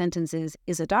rest of the sentence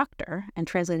is a doctor, and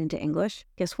translate into English,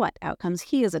 guess what? Out comes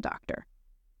he is a doctor.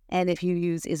 And if you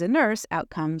use is a nurse, out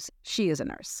comes she is a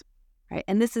nurse, right?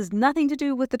 And this is nothing to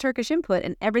do with the Turkish input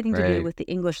and everything to do with the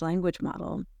English language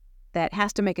model that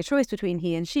has to make a choice between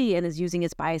he and she and is using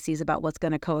its biases about what's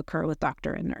going to co-occur with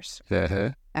doctor and nurse.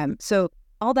 So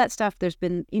all that stuff, there's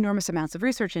been enormous amounts of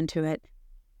research into it.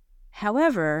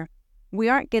 However, we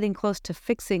aren't getting close to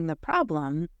fixing the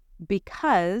problem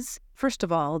because, first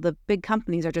of all, the big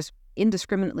companies are just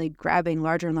indiscriminately grabbing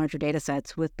larger and larger data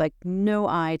sets with like no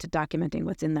eye to documenting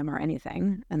what's in them or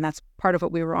anything. And that's part of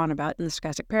what we were on about in the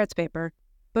Stochastic Parrots paper.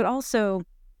 But also,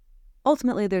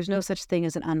 ultimately, there's no such thing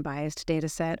as an unbiased data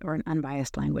set or an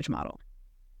unbiased language model.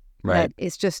 Right.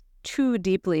 It's just too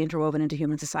deeply interwoven into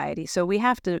human society. So we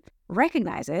have to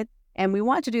recognize it. And we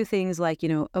want to do things like,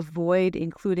 avoid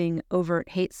including overt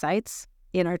hate sites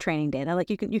in our training data. Like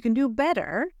you can do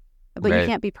better, but you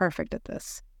can't be perfect at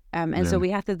this. And so we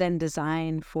have to then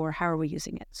design for how are we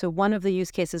using it. So one of the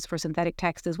use cases for synthetic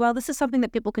text is, well, this is something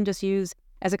that people can just use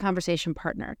as a conversation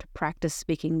partner to practice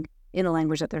speaking in a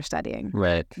language that they're studying.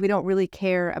 Right. We don't really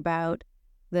care about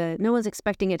no one's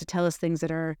expecting it to tell us things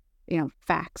that are,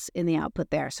 facts in the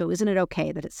output there. So isn't it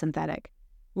okay that it's synthetic?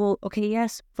 Well, okay,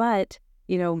 yes, but,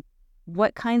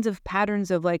 what kinds of patterns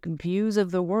of like views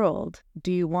of the world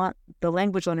do you want the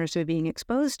language learners to be being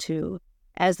exposed to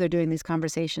as they're doing these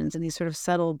conversations? And these sort of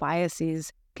subtle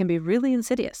biases can be really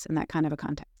insidious in that kind of a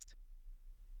context.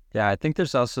 Yeah, I think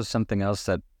there's also something else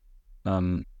that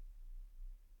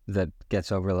that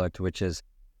gets overlooked, which is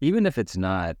even if it's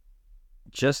not,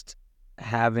 just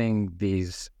having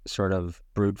these sort of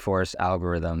brute force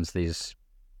algorithms, these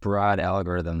broad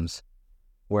algorithms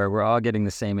where we're all getting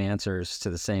the same answers to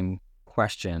the same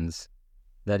questions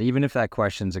that even if that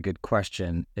question's a good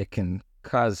question, it can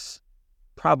cause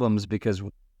problems because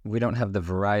we don't have the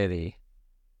variety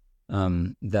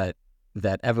that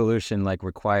evolution like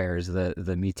requires,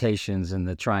 the mutations and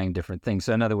the trying different things.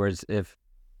 So in other words, if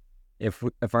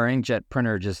our inkjet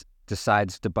printer just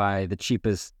decides to buy the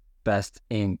cheapest, best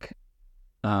ink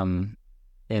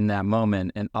in that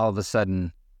moment, and all of a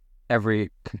sudden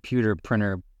every computer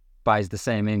printer buys the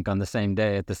same ink on the same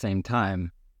day at the same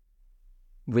time,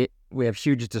 we have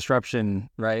huge disruption,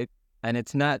 right? And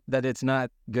it's not that it's not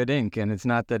good ink, and it's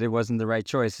not that it wasn't the right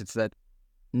choice. It's that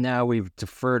now we've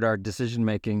deferred our decision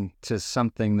making to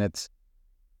something that's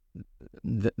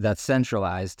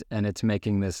centralized, and it's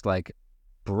making this like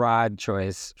broad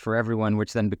choice for everyone,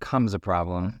 which then becomes a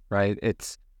problem, right?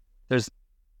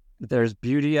 There's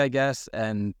beauty, I guess,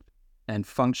 and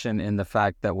function in the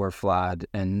fact that we're flawed,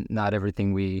 and not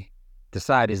everything we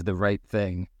decide is the right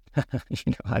thing. I don't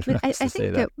know how to say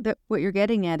that. that what you're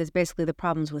getting at is basically the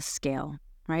problems with scale,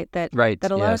 right? That a lot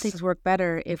yes. of things work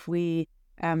better if we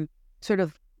sort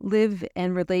of live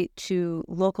and relate to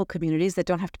local communities that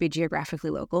don't have to be geographically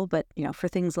local, but for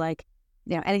things like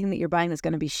anything that you're buying that's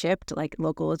going to be shipped, like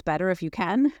local is better if you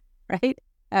can, right?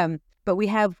 But we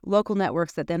have local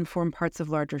networks that then form parts of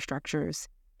larger structures,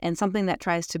 and something that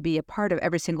tries to be a part of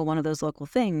every single one of those local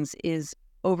things is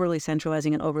overly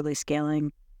centralizing and overly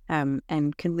scaling,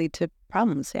 and can lead to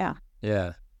problems. Yeah.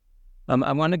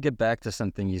 I want to get back to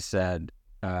something you said.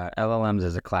 LLMs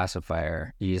as a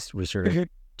classifier. We sort of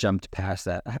jumped past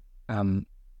that.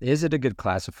 Is it a good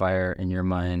classifier in your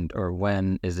mind, or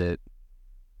when is it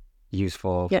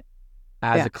useful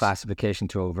as a classification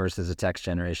tool versus a text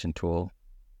generation tool?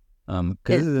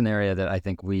 Because this is an area that I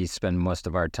think we spend most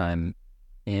of our time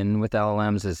in with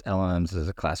LLMs, is LLMs as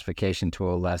a classification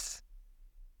tool, less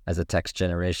as a text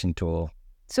generation tool.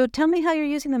 So tell me how you're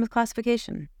using them as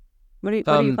classification. What are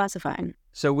you classifying?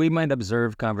 So we might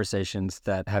observe conversations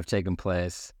that have taken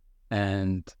place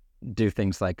and do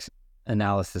things like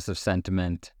analysis of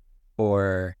sentiment,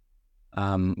 or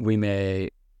we may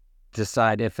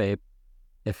decide if a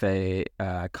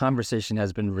conversation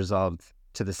has been resolved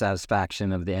to the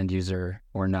satisfaction of the end user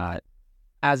or not,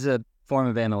 as a form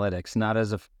of analytics, not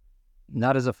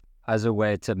as a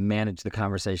way to manage the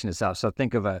conversation itself. So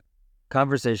think of a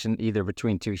conversation either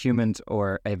between two humans,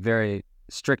 or a very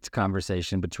strict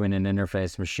conversation between an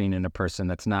interface machine and a person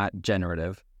that's not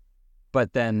generative,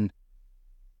 but then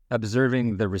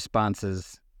observing the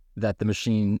responses that the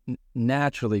machine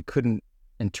naturally couldn't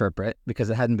interpret because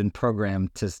it hadn't been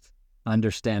programmed to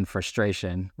understand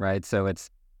frustration, right? So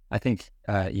I think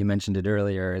you mentioned it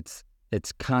earlier,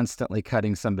 it's constantly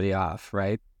cutting somebody off,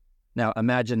 right? Now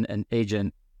imagine an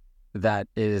agent that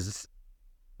is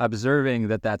observing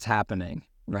that that's happening,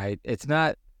 right? It's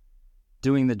not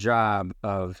doing the job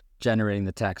of generating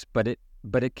the text, but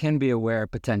it can be aware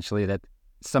potentially that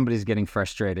somebody's getting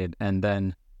frustrated, and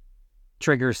then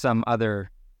trigger some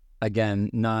other, again,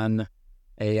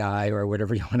 non-AI or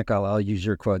whatever you want to call it, I'll use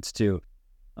your quotes too,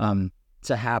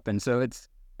 to happen. So it's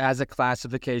as a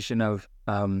classification of,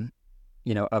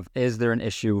 is there an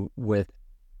issue with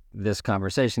this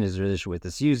conversation? Is there an issue with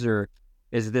this user?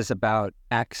 Is this about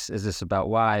X? Is this about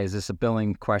Y? Is this a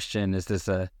billing question? Is this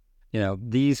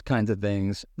these kinds of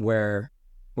things where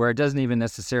it doesn't even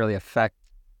necessarily affect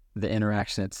the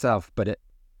interaction itself, but it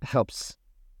helps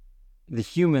the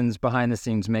humans behind the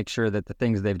scenes make sure that the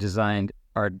things they've designed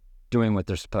are doing what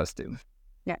they're supposed to.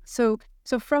 Yeah. So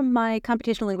from my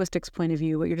computational linguistics point of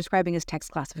view, what you're describing is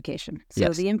text classification. So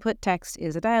Yes. The input text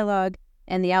is a dialogue,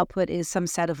 and the output is some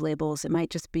set of labels. It might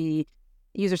just be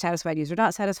user satisfied, user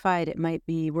not satisfied. It might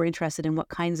be we're interested in what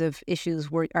kinds of issues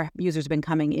our users have been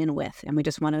coming in with, and we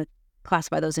just want to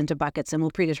classify those into buckets, and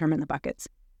we'll predetermine the buckets.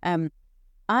 I'm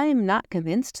not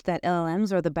convinced that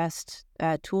LLMs are the best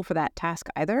tool for that task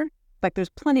either. Like, there's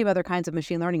plenty of other kinds of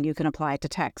machine learning you can apply to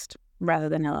text rather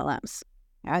than LLMs.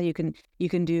 Yeah, you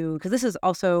can do, because this is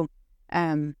also,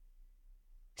 if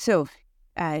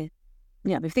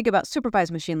you think about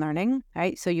supervised machine learning,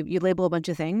 right? So you label a bunch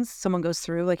of things, someone goes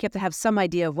through, like you have to have some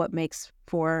idea of what makes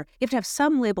for, you have to have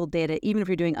some labeled data, even if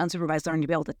you're doing unsupervised learning, to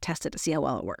be able to test it to see how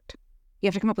well it worked. You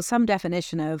have to come up with some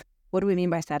definition of what do we mean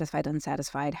by satisfied,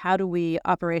 unsatisfied? How do we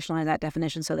operationalize that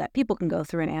definition so that people can go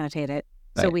through and annotate it?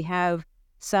 Right. So we have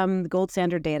some gold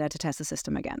standard data to test the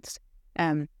system against.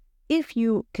 If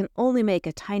you can only make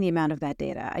a tiny amount of that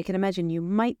data, I can imagine you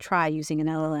might try using an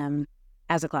LLM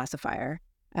as a classifier,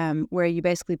 where you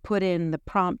basically put in the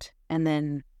prompt, and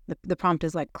then the prompt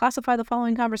is like, classify the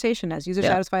following conversation as user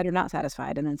satisfied or not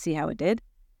satisfied, and then see how it did.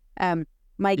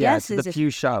 My guess is the few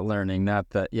shot learning, not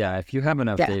the, if you have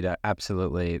enough data,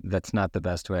 absolutely, that's not the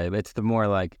best way. It's the more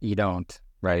like you don't,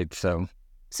 right? So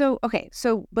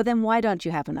But then why don't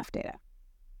you have enough data?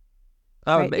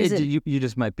 Oh, Right? you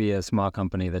just might be a small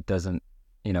company that doesn't,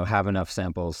 have enough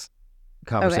samples,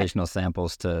 conversational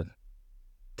samples to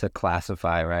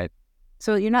classify, right?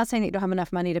 So you're not saying that you don't have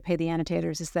enough money to pay the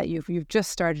annotators. It's that you've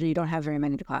just started and you don't have very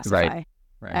many to classify.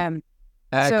 Right.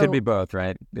 It could be both,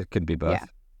 right? It could be both.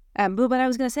 Yeah. But what I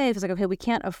was going to say is like, okay, we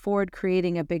can't afford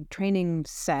creating a big training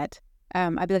set.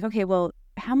 I'd be like, okay, well,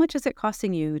 how much is it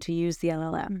costing you to use the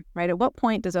LLM, right? At what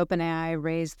point does OpenAI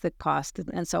raise the cost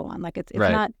and so on? Like it's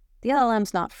not, the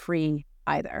LLM's not free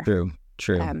either.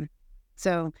 True.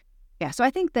 So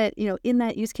I think that, in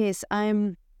that use case,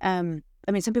 some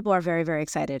people are very, very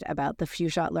excited about the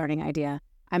few-shot learning idea.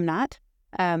 I'm not.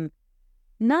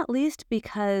 Not least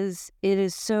because it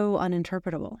is so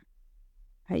uninterpretable.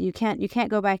 Right? You can't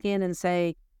go back in and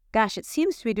say, gosh, it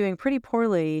seems to be doing pretty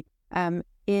poorly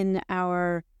in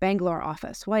our Bangalore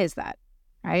office. Why is that?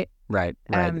 Right? Right.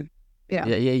 You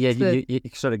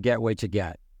sort of get what you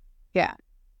get. Yeah.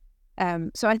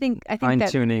 So I think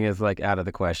fine-tuning is like out of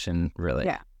the question, really.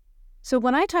 Yeah. So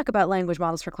when I talk about language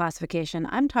models for classification,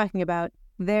 I'm talking about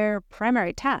their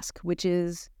primary task, which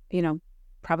is,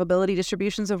 probability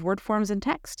distributions of word forms in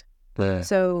text.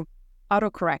 So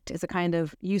autocorrect is a kind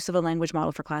of use of a language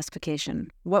model for classification.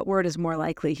 What word is more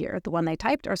likely here? The one they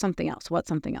typed or something else? What's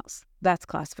something else? That's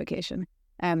classification.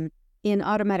 In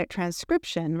automatic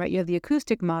transcription, right, you have the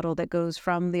acoustic model that goes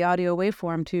from the audio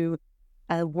waveform to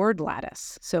a word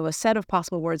lattice. So a set of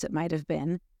possible words it might have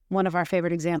been. One of our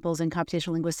favorite examples in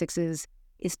computational linguistics is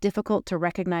it's difficult to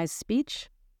recognize speech,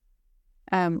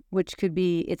 which could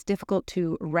be it's difficult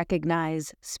to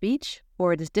recognize speech,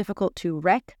 or it is difficult to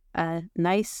wreck a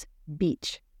nice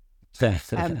beach.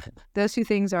 Those two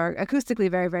things are acoustically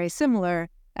very, very similar.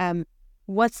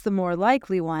 What's the more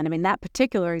likely one? I mean, that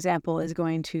particular example is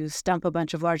going to stump a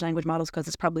bunch of large language models because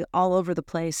it's probably all over the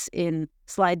place in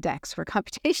slide decks for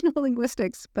computational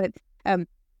linguistics. But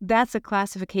that's a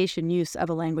classification use of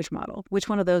a language model. Which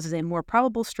one of those is a more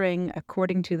probable string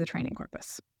according to the training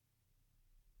corpus?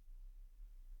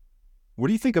 What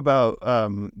do you think about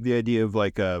the idea of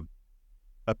like a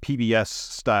PBS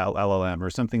style LLM or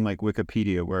something like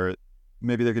Wikipedia, where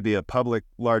maybe there could be a public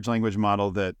large language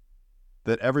model that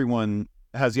everyone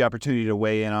has the opportunity to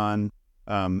weigh in on,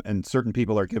 and certain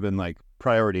people are given like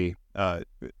priority.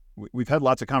 We've had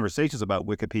lots of conversations about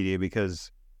Wikipedia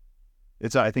because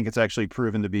I think it's actually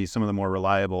proven to be some of the more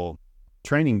reliable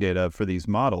training data for these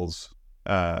models,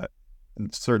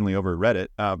 certainly over Reddit.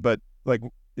 But like,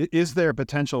 is there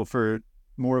potential for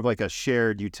more of like a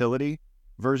shared utility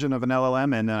version of an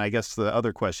LLM? And then I guess the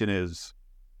other question is,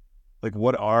 like,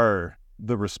 what are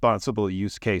the responsible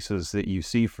use cases that you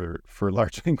see for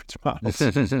large language models?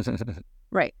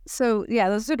 Right. So yeah,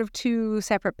 those are sort of two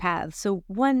separate paths. So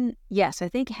one, yes, I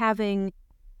think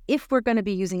if we're going to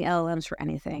be using LLMs for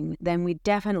anything, then we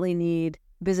definitely need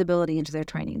visibility into their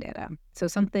training data. So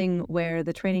something where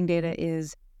the training data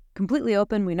is completely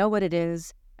open, we know what it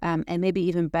is, and maybe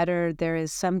even better, there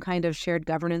is some kind of shared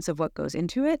governance of what goes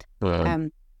into it.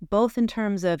 Both in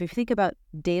terms of, if you think about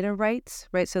data rights,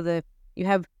 right? So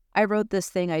I wrote this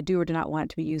thing, I do or do not want it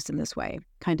to be used in this way,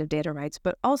 kind of data rights,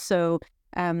 but also,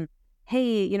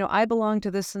 hey, I belong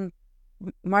to this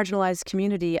marginalized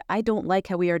community. I don't like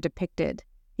how we are depicted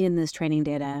in this training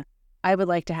data. I would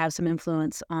like to have some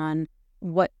influence on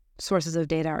what sources of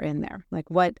data are in there. Like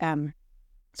what,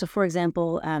 so for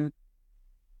example,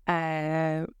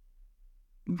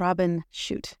 Robin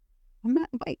Spear.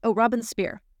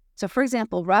 So for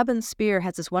example, Robin Spear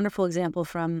has this wonderful example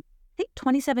from, I think,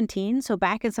 2017. So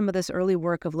back in some of this early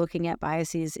work of looking at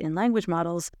biases in language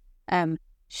models,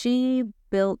 she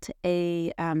built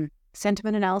a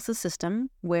sentiment analysis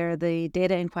system where the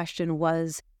data in question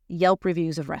was Yelp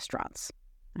reviews of restaurants.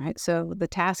 All right, so the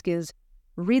task is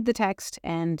read the text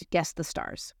and guess the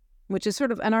stars, which is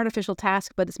sort of an artificial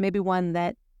task, but it's maybe one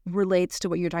that relates to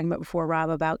what you were talking about before, Rob,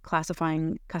 about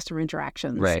classifying customer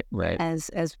interactions right.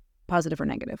 as positive or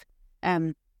negative.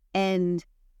 And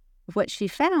what she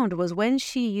found was when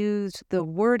she used the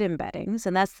word embeddings,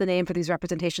 and that's the name for these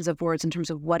representations of words in terms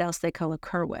of what else they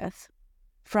co-occur with,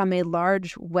 from a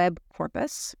large web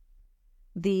corpus,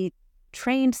 the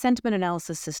trained sentiment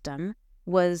analysis system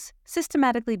was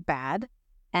systematically bad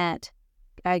at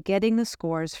getting the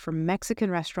scores for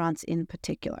Mexican restaurants in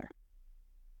particular.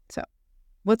 So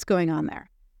what's going on there?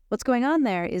 What's going on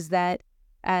there is that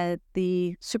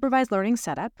the supervised learning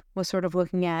setup was sort of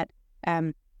looking at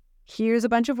here's a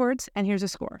bunch of words and here's a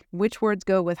score. Which words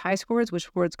go with high scores,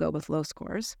 which words go with low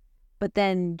scores. But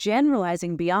then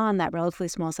generalizing beyond that relatively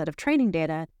small set of training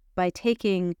data by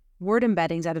taking word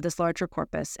embeddings out of this larger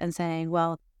corpus and saying,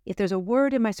 well, if there's a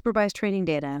word in my supervised training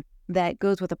data that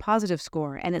goes with a positive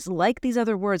score, and it's like these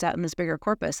other words out in this bigger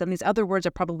corpus, and these other words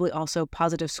are probably also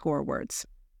positive score words,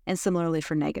 and similarly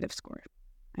for negative score.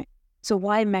 Right? So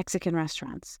why Mexican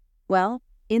restaurants? Well,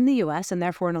 in the U.S., and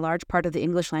therefore in a large part of the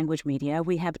English language media,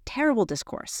 we have terrible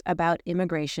discourse about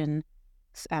immigration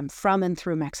from and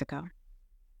through Mexico.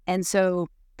 And so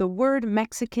the word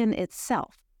Mexican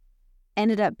itself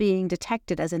ended up being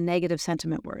detected as a negative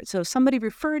sentiment word. So if somebody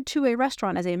referred to a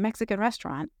restaurant as a Mexican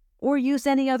restaurant, or used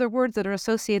any other words that are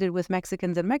associated with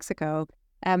Mexicans in Mexico,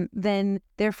 then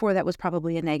therefore that was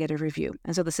probably a negative review.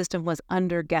 And so the system was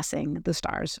under-guessing the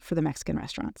stars for the Mexican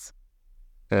restaurants.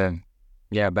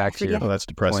 Yeah, back to your... Oh, that's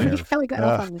depressing.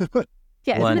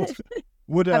 Yeah, isn't it?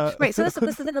 Would, right, so this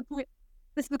is the point.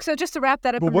 So just to wrap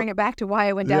that up and bring it back to why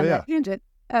I went down that tangent,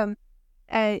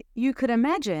 you could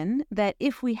imagine that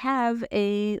if we have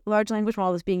a large language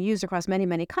model that's being used across many,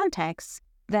 many contexts,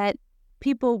 that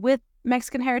people with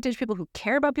Mexican heritage, people who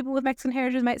care about people with Mexican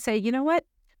heritage might say, you know what,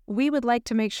 we would like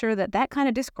to make sure that that kind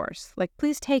of discourse, like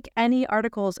please take any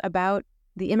articles about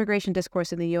the immigration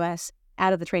discourse in the U.S.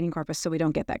 out of the training corpus so we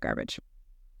don't get that garbage.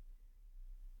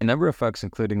 A number of folks,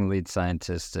 including the lead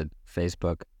scientist at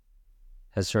Facebook,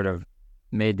 has sort of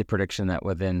made the prediction that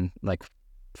within like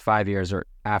 5 years or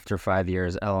after 5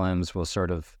 years, LLMs will sort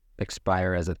of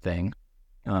expire as a thing,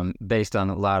 based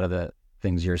on a lot of the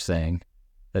things you're saying,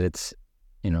 that it's,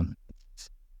 you know,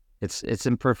 it's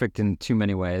imperfect in too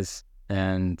many ways,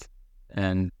 and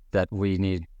that we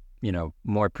need, you know,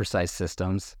 more precise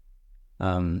systems,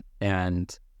 and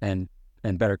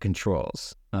better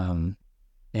controls. What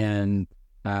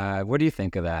do you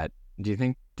think of that? Do you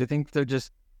think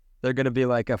they're going to be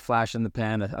like a flash in the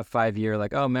pan, a 5 year,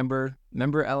 like, oh, remember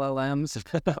LLMs,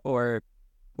 or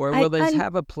will they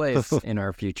have a place in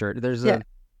our future? There's a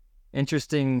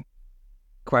interesting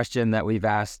question that we've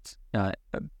asked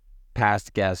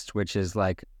past guests, which is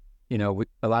like, you know,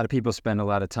 a lot of people spend a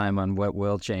lot of time on what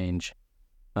will change,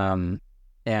 and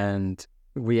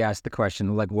we ask the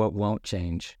question, like, what won't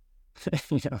change?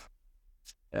 You know,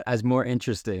 as more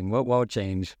interesting, what won't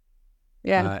change?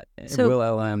 So, will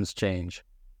LLMs change?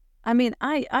 I mean,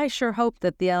 I sure hope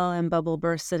that the LLM bubble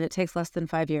bursts and it takes less than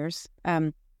 5 years.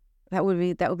 That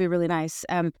would be really nice.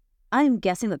 I'm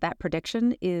guessing that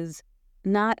prediction is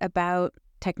not about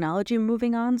technology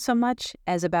moving on so much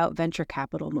as about venture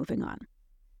capital moving on.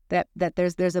 That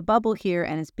there's a bubble here,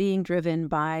 and it's being driven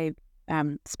by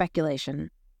speculation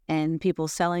and people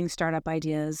selling startup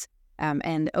ideas,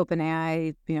 and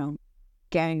OpenAI, you know,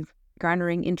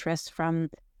 garnering interest from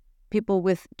people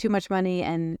with too much money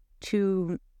and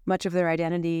too much of their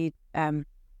identity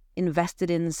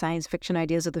invested in science fiction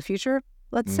ideas of the future,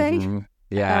 let's say.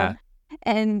 Yeah.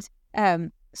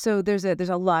 So there's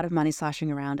a lot of money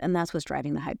sloshing around, and that's what's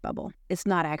driving the hype bubble. It's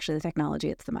not actually the technology,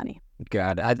 it's the money.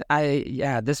 God,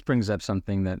 this brings up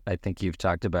something that I think you've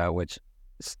talked about, which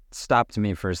stopped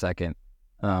me for a second.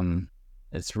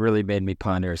 It's really made me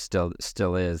ponder, still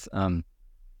is.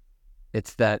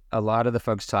 It's that a lot of the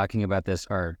folks talking about this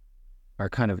are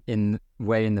kind of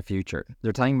way in the future.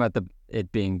 They're talking about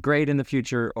it being great in the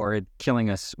future or it killing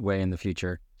us way in the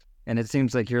future. And it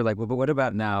seems like you're like, well, but what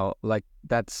about now? Like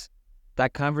that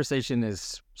conversation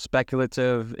is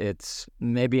speculative. It's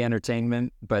maybe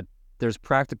entertainment, but there's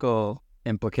practical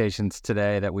implications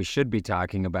today that we should be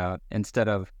talking about, instead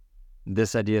of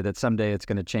this idea that someday it's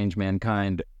going to change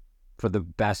mankind for the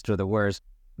best or the worst,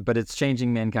 but it's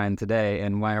changing mankind today.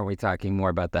 And why aren't we talking more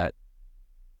about that?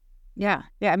 Yeah.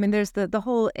 I mean, there's the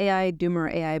whole AI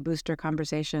doomer, AI booster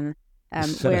conversation,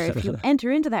 where if you enter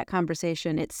into that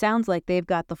conversation, it sounds like they've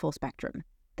got the full spectrum,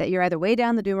 that you're either way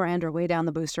down the doomer end or way down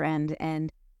the booster end,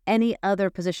 and any other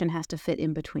position has to fit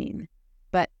in between.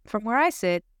 But from where I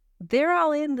sit, they're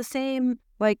all in the same,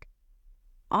 like,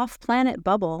 off-planet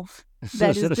bubble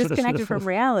that is disconnected from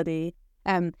reality.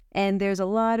 And there's a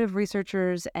lot of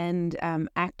researchers and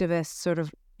activists sort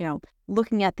of, you know,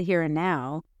 looking at the here and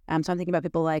now. So I'm thinking about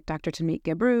people like Dr. Tanmeet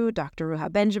Gebru, Dr.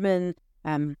 Ruha Benjamin,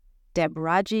 Deb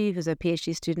Raji, who's a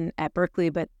PhD student at Berkeley,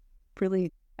 but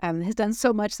really has done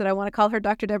so much that I want to call her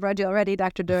Dr. Deb Raji already.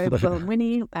 Dr. Deb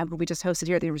Winnie, who we just hosted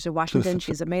here at the University of Washington.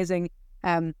 She's amazing.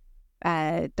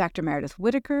 Dr. Meredith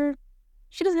Whitaker.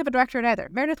 She doesn't have a doctorate either.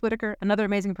 Meredith Whitaker, another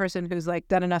amazing person who's like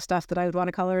done enough stuff that I would want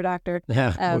to call her a doctor.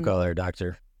 Yeah, we'll call her a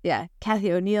doctor. Yeah,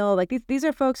 Kathy O'Neill. Like these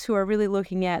are folks who are really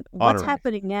looking at what's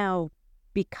happening now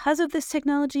because of this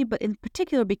technology, but in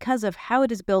particular because of how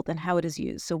it is built and how it is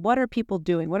used. So what are people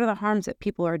doing? What are the harms that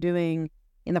people are doing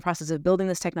in the process of building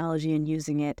this technology and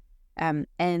using it?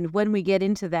 And when we get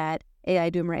into that AI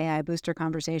doomer, AI booster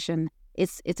conversation,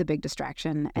 it's a big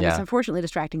distraction, and it's unfortunately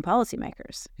distracting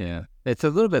policymakers. Yeah, it's a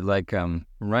little bit like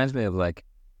reminds me of like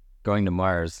going to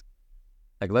Mars.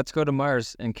 Like, let's go to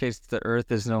Mars in case the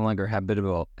Earth is no longer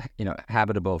habitable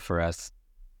for us.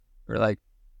 We're like,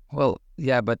 well,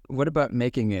 yeah, but what about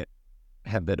making it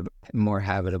more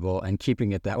habitable and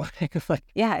keeping it that way? Like,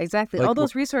 yeah, exactly. like, All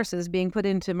those resources being put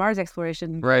into Mars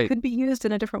exploration right. could be used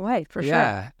in a different way, for sure.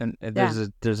 Yeah, and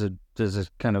there's a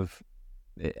kind of,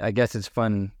 I guess it's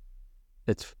fun.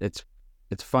 It's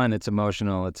fun. It's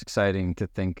emotional. It's exciting to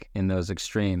think in those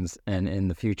extremes, and in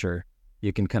the future,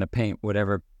 you can kind of paint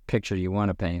whatever picture you want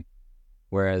to paint.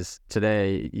 Whereas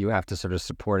today, you have to sort of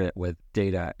support it with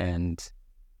data and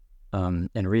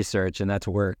research, and that's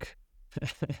work.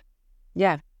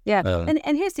 Yeah. And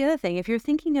here's the other thing. If you're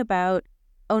thinking about,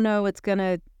 oh no,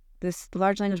 this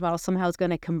large language model somehow is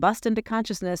going to combust into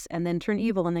consciousness and then turn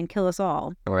evil and then kill us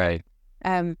all. Right.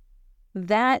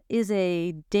 That is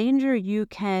a danger you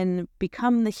can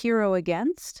become the hero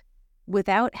against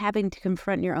without having to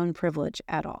confront your own privilege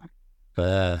at all.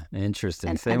 Interesting.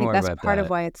 And Say I think more that's about part that. of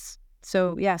why it's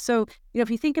so, yeah. So, if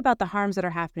you think about the harms that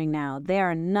are happening now, they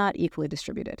are not equally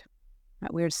distributed.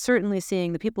 We're certainly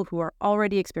seeing the people who are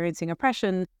already experiencing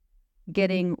oppression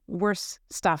getting worse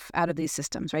stuff out of these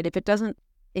systems, right?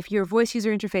 If your voice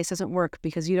user interface doesn't work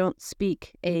because you don't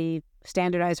speak a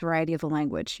standardized variety of the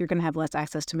language, you're going to have less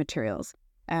access to materials.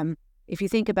 If you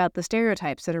think about the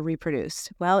stereotypes that are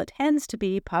reproduced, well, it tends to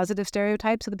be positive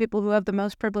stereotypes of the people who have the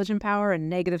most privilege and power and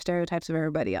negative stereotypes of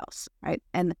everybody else, right?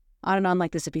 And on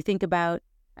like this. If you think about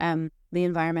the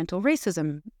environmental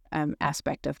racism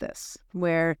aspect of this,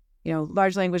 where,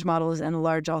 large language models and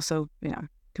large also,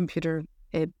 computer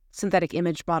synthetic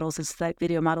image models and synthetic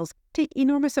video models take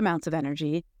enormous amounts of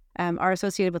energy, are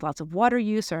associated with lots of water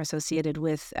use, are associated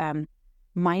with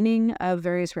mining of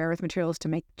various rare earth materials to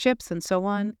make chips and so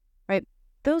on, right?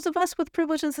 Those of us with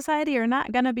privilege in society are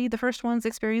not going to be the first ones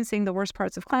experiencing the worst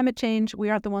parts of climate change. We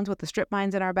aren't the ones with the strip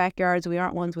mines in our backyards. We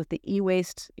aren't ones with the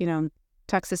e-waste,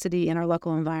 toxicity in our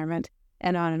local environment,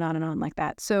 and on and on and on like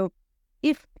that. So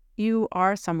if you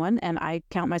are someone, and I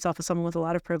count myself as someone with a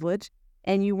lot of privilege,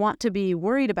 and you want to be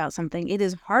worried about something, it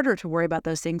is harder to worry about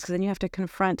those things because then you have to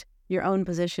confront your own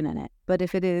position in it. But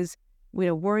if it is,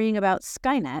 worrying about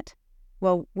Skynet,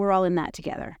 well, we're all in that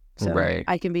together. So Right.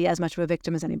 I can be as much of a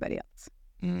victim as anybody else.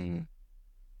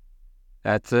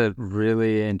 That's a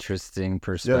really interesting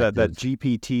perspective. Yeah, that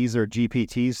GPTs or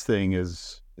GPTs thing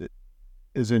is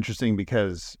interesting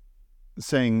because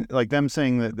saying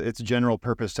that it's general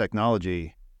purpose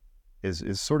technology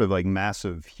is sort of like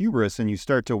massive hubris, and you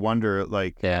start to wonder,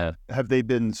 have they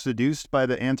been seduced by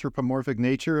the anthropomorphic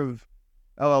nature of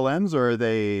LLMs, or are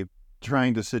they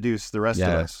trying to seduce the rest of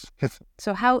us?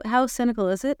 So how cynical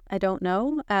is it? I don't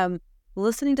know.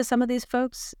 Listening to some of these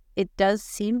folks, it does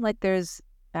seem like there's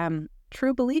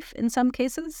true belief in some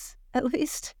cases, at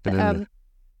least. And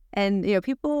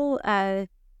people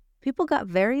got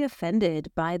very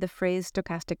offended by the phrase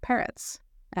stochastic parrots,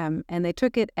 and they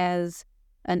took it as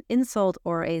an insult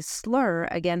or a slur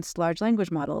against large language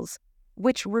models,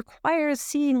 which requires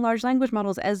seeing large language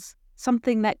models as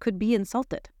something that could be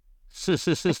insulted.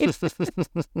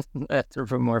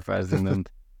 Anthropomorphizing them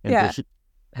into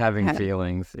having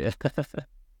feelings. Yeah.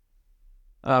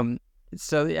 But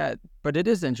it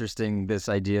is interesting, this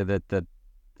idea that the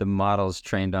model's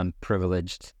trained on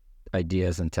privileged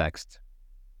ideas and text.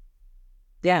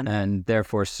 Yeah. And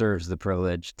therefore serves the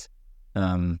privileged.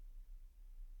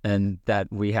 And that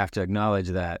we have to acknowledge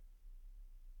that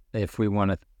if we want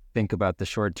to think about the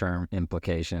short-term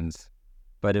implications.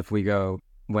 But if we go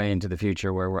way into the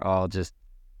future where we're all just,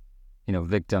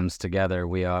 victims together,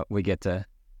 we get to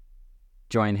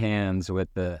join hands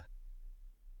with the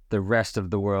rest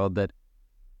of the world that,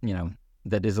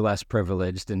 that is less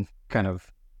privileged, and kind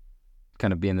of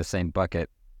be in the same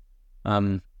bucket.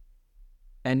 And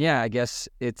yeah, I guess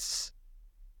it's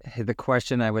the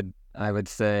question I would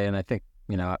say, and I think,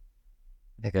 I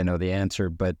think I know the answer,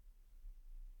 but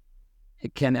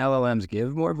can LLMs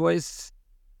give more voice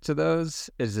to those?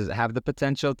 Does it have the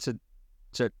potential to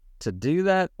do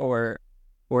that, or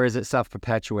is it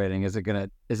self-perpetuating? Is it gonna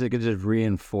just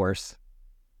reinforce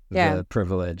the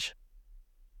privilege?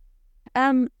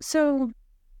 So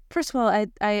first of all,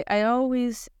 I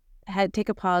always take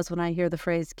a pause when I hear the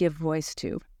phrase "give voice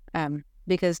to,"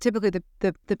 because typically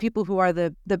the people who are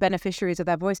the beneficiaries of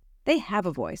that voice, they have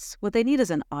a voice. What they need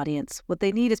is an audience. What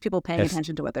they need is people paying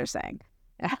attention to what they're saying.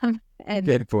 And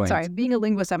good point. Sorry, being a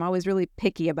linguist, I'm always really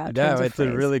picky about No, terms of it's phrase.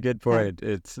 a really good point.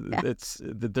 It's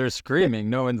they're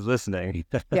screaming, no one's listening.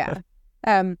 Yeah.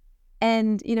 And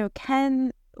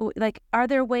are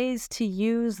there ways to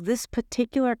use this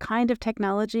particular kind of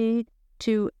technology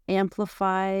to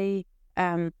amplify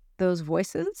those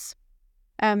voices?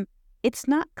 It's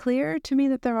not clear to me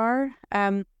that there are.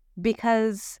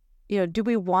 because, do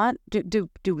we want, do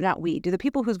the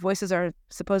people whose voices are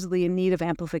supposedly in need of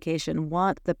amplification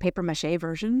want the papier-mâché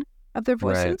version of their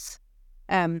voices?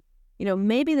 Right.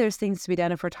 Maybe there's things to be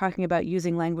done if we're talking about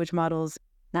using language models,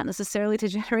 not necessarily to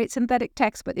generate synthetic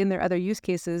text, but in their other use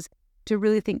cases, to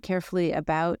really think carefully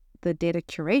about the data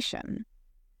curation.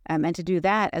 And to do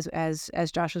that,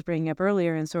 as Josh was bringing up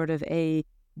earlier, in sort of a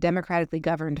democratically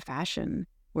governed fashion,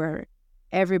 where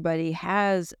everybody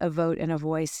has a vote and a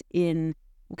voice in,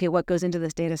 okay, what goes into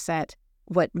this data set?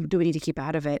 What do we need to keep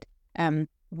out of it?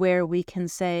 Where we can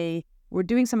say, we're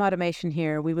doing some automation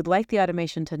here. We would like the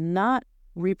automation to not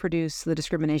reproduce the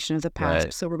discrimination of the past.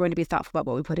 Right. So we're going to be thoughtful about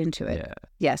what we put into it. Yeah.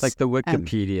 Yes. Like the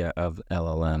Wikipedia of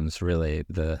LLMs, really.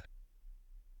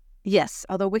 Yes,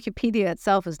 although Wikipedia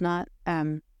itself is not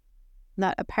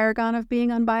a paragon of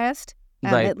being unbiased.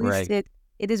 Right, at least right.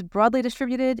 It is broadly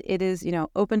distributed. It is,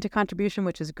 open to contribution,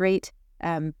 which is great.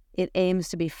 It aims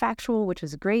to be factual, which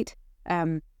is great.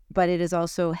 But it is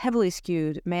also heavily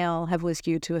skewed male, heavily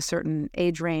skewed to a certain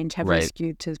age range, heavily right.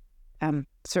 skewed to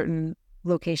certain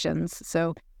locations.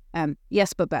 So,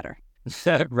 yes, but better.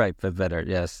 Right, but better,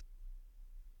 yes.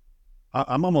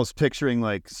 I'm almost picturing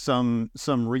like some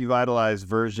revitalized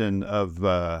version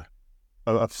of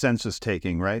census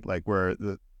taking, right? Like where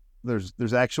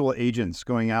there's actual agents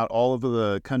going out all over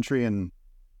the country and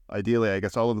ideally, I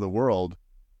guess, all over the world,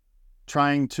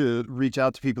 trying to reach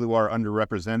out to people who are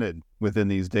underrepresented within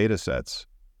these data sets.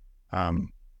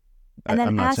 And then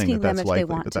I'm not asking saying that them that's if they likely,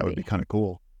 want but to that would be kind of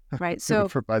cool. Right. So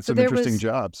provide so some there interesting was,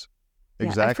 jobs. Yeah,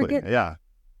 Exactly.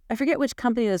 I forget which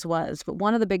company this was, but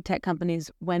one of the big tech companies,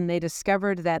 when they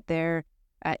discovered that their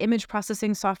image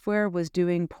processing software was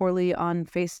doing poorly on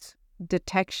face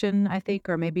detection, I think,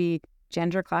 or maybe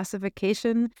gender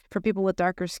classification for people with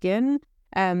darker skin,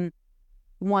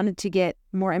 wanted to get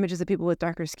more images of people with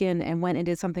darker skin and went and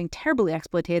did something terribly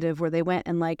exploitative where they went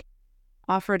and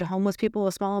offered homeless people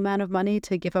a small amount of money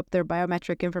to give up their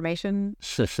biometric information.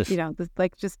 So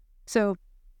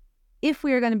if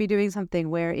we are going to be doing something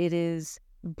where it is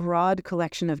broad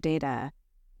collection of data,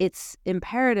 it's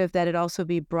imperative that it also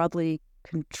be broadly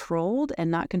controlled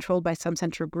and not controlled by some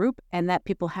central group, and that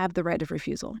people have the right of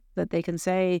refusal, that they can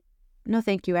say, no,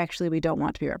 thank you, actually, we don't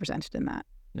want to be represented in that.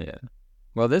 Yeah.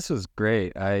 Well, this was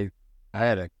great. I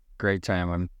had a great time.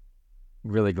 I'm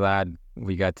really glad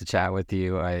we got to chat with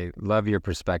you. I love your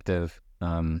perspective.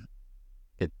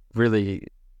 It really,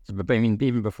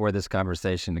 even before this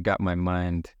conversation, it got my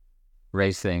mind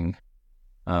racing.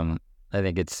 I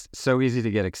think it's so easy to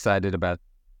get excited about,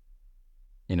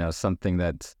 something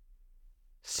that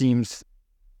seems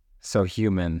so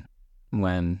human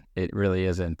when it really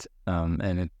isn't.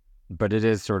 But it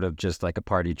is sort of just like a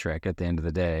party trick at the end of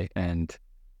the day. And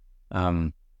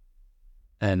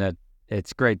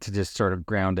it's great to just sort of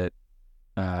ground it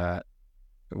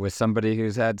with somebody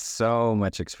who's had so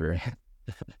much experience.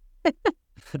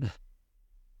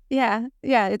 Yeah.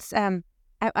 It's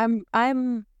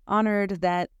I'm honored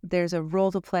that there's a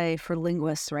role to play for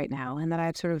linguists right now, and that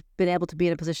I've sort of been able to be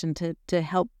in a position to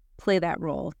help play that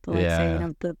role. To say,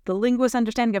 the linguist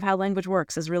understanding of how language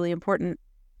works is really important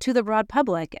to the broad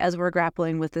public as we're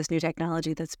grappling with this new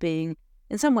technology that's being,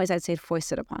 in some ways, I'd say,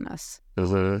 foisted upon us.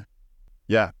 Mm-hmm.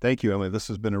 Yeah, thank you, Emily. This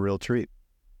has been a real treat.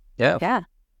 Yeah.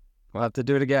 We'll have to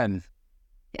do it again.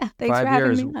 Yeah, thanks for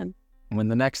having me on. When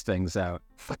the next thing's out.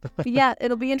 Yeah,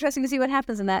 it'll be interesting to see what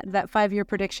happens in that 5-year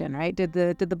prediction, right? Did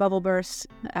the bubble burst?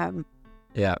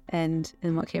 Yeah. And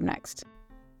what came next?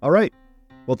 All right.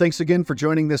 Well, thanks again for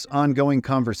joining this ongoing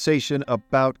conversation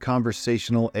about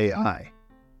conversational AI.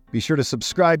 Be sure to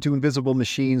subscribe to Invisible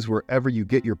Machines wherever you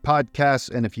get your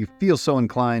podcasts, and if you feel so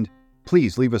inclined,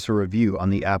 please leave us a review on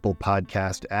the Apple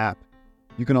Podcast app.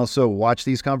 You can also watch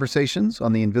these conversations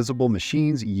on the Invisible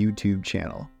Machines YouTube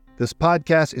channel. This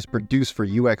podcast is produced for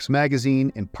UX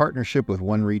Magazine in partnership with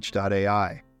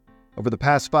OneReach.ai. Over the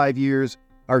past 5 years,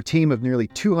 our team of nearly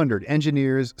 200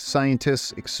 engineers,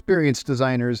 scientists, experienced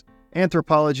designers,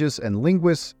 anthropologists, and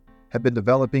linguists have been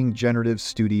developing Generative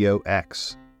Studio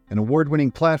X, an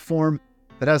award-winning platform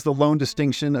that has the lone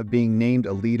distinction of being named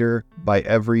a leader by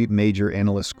every major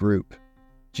analyst group.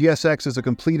 GSX is a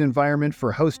complete environment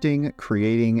for hosting,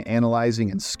 creating, analyzing,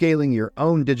 and scaling your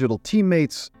own digital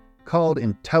teammates called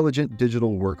Intelligent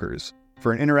Digital Workers.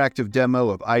 For an interactive demo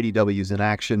of IDWs in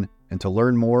action and to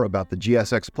learn more about the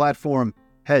GSX platform,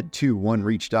 head to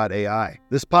OneReach.ai.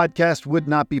 This podcast would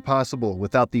not be possible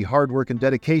without the hard work and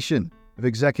dedication of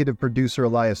executive producer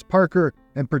Elias Parker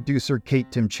and producer Kate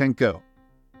Timchenko.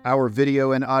 Our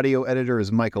video and audio editor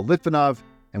is Michael Litvinov,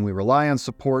 and we rely on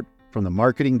support from the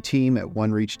marketing team at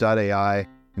OneReach.ai,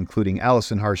 including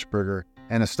Allison Harshberger,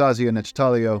 Anastasia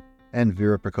Nechtalio, and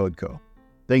Vera Prokodko.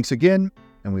 Thanks again,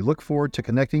 and we look forward to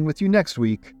connecting with you next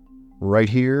week, right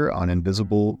here on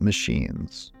Invisible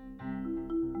Machines.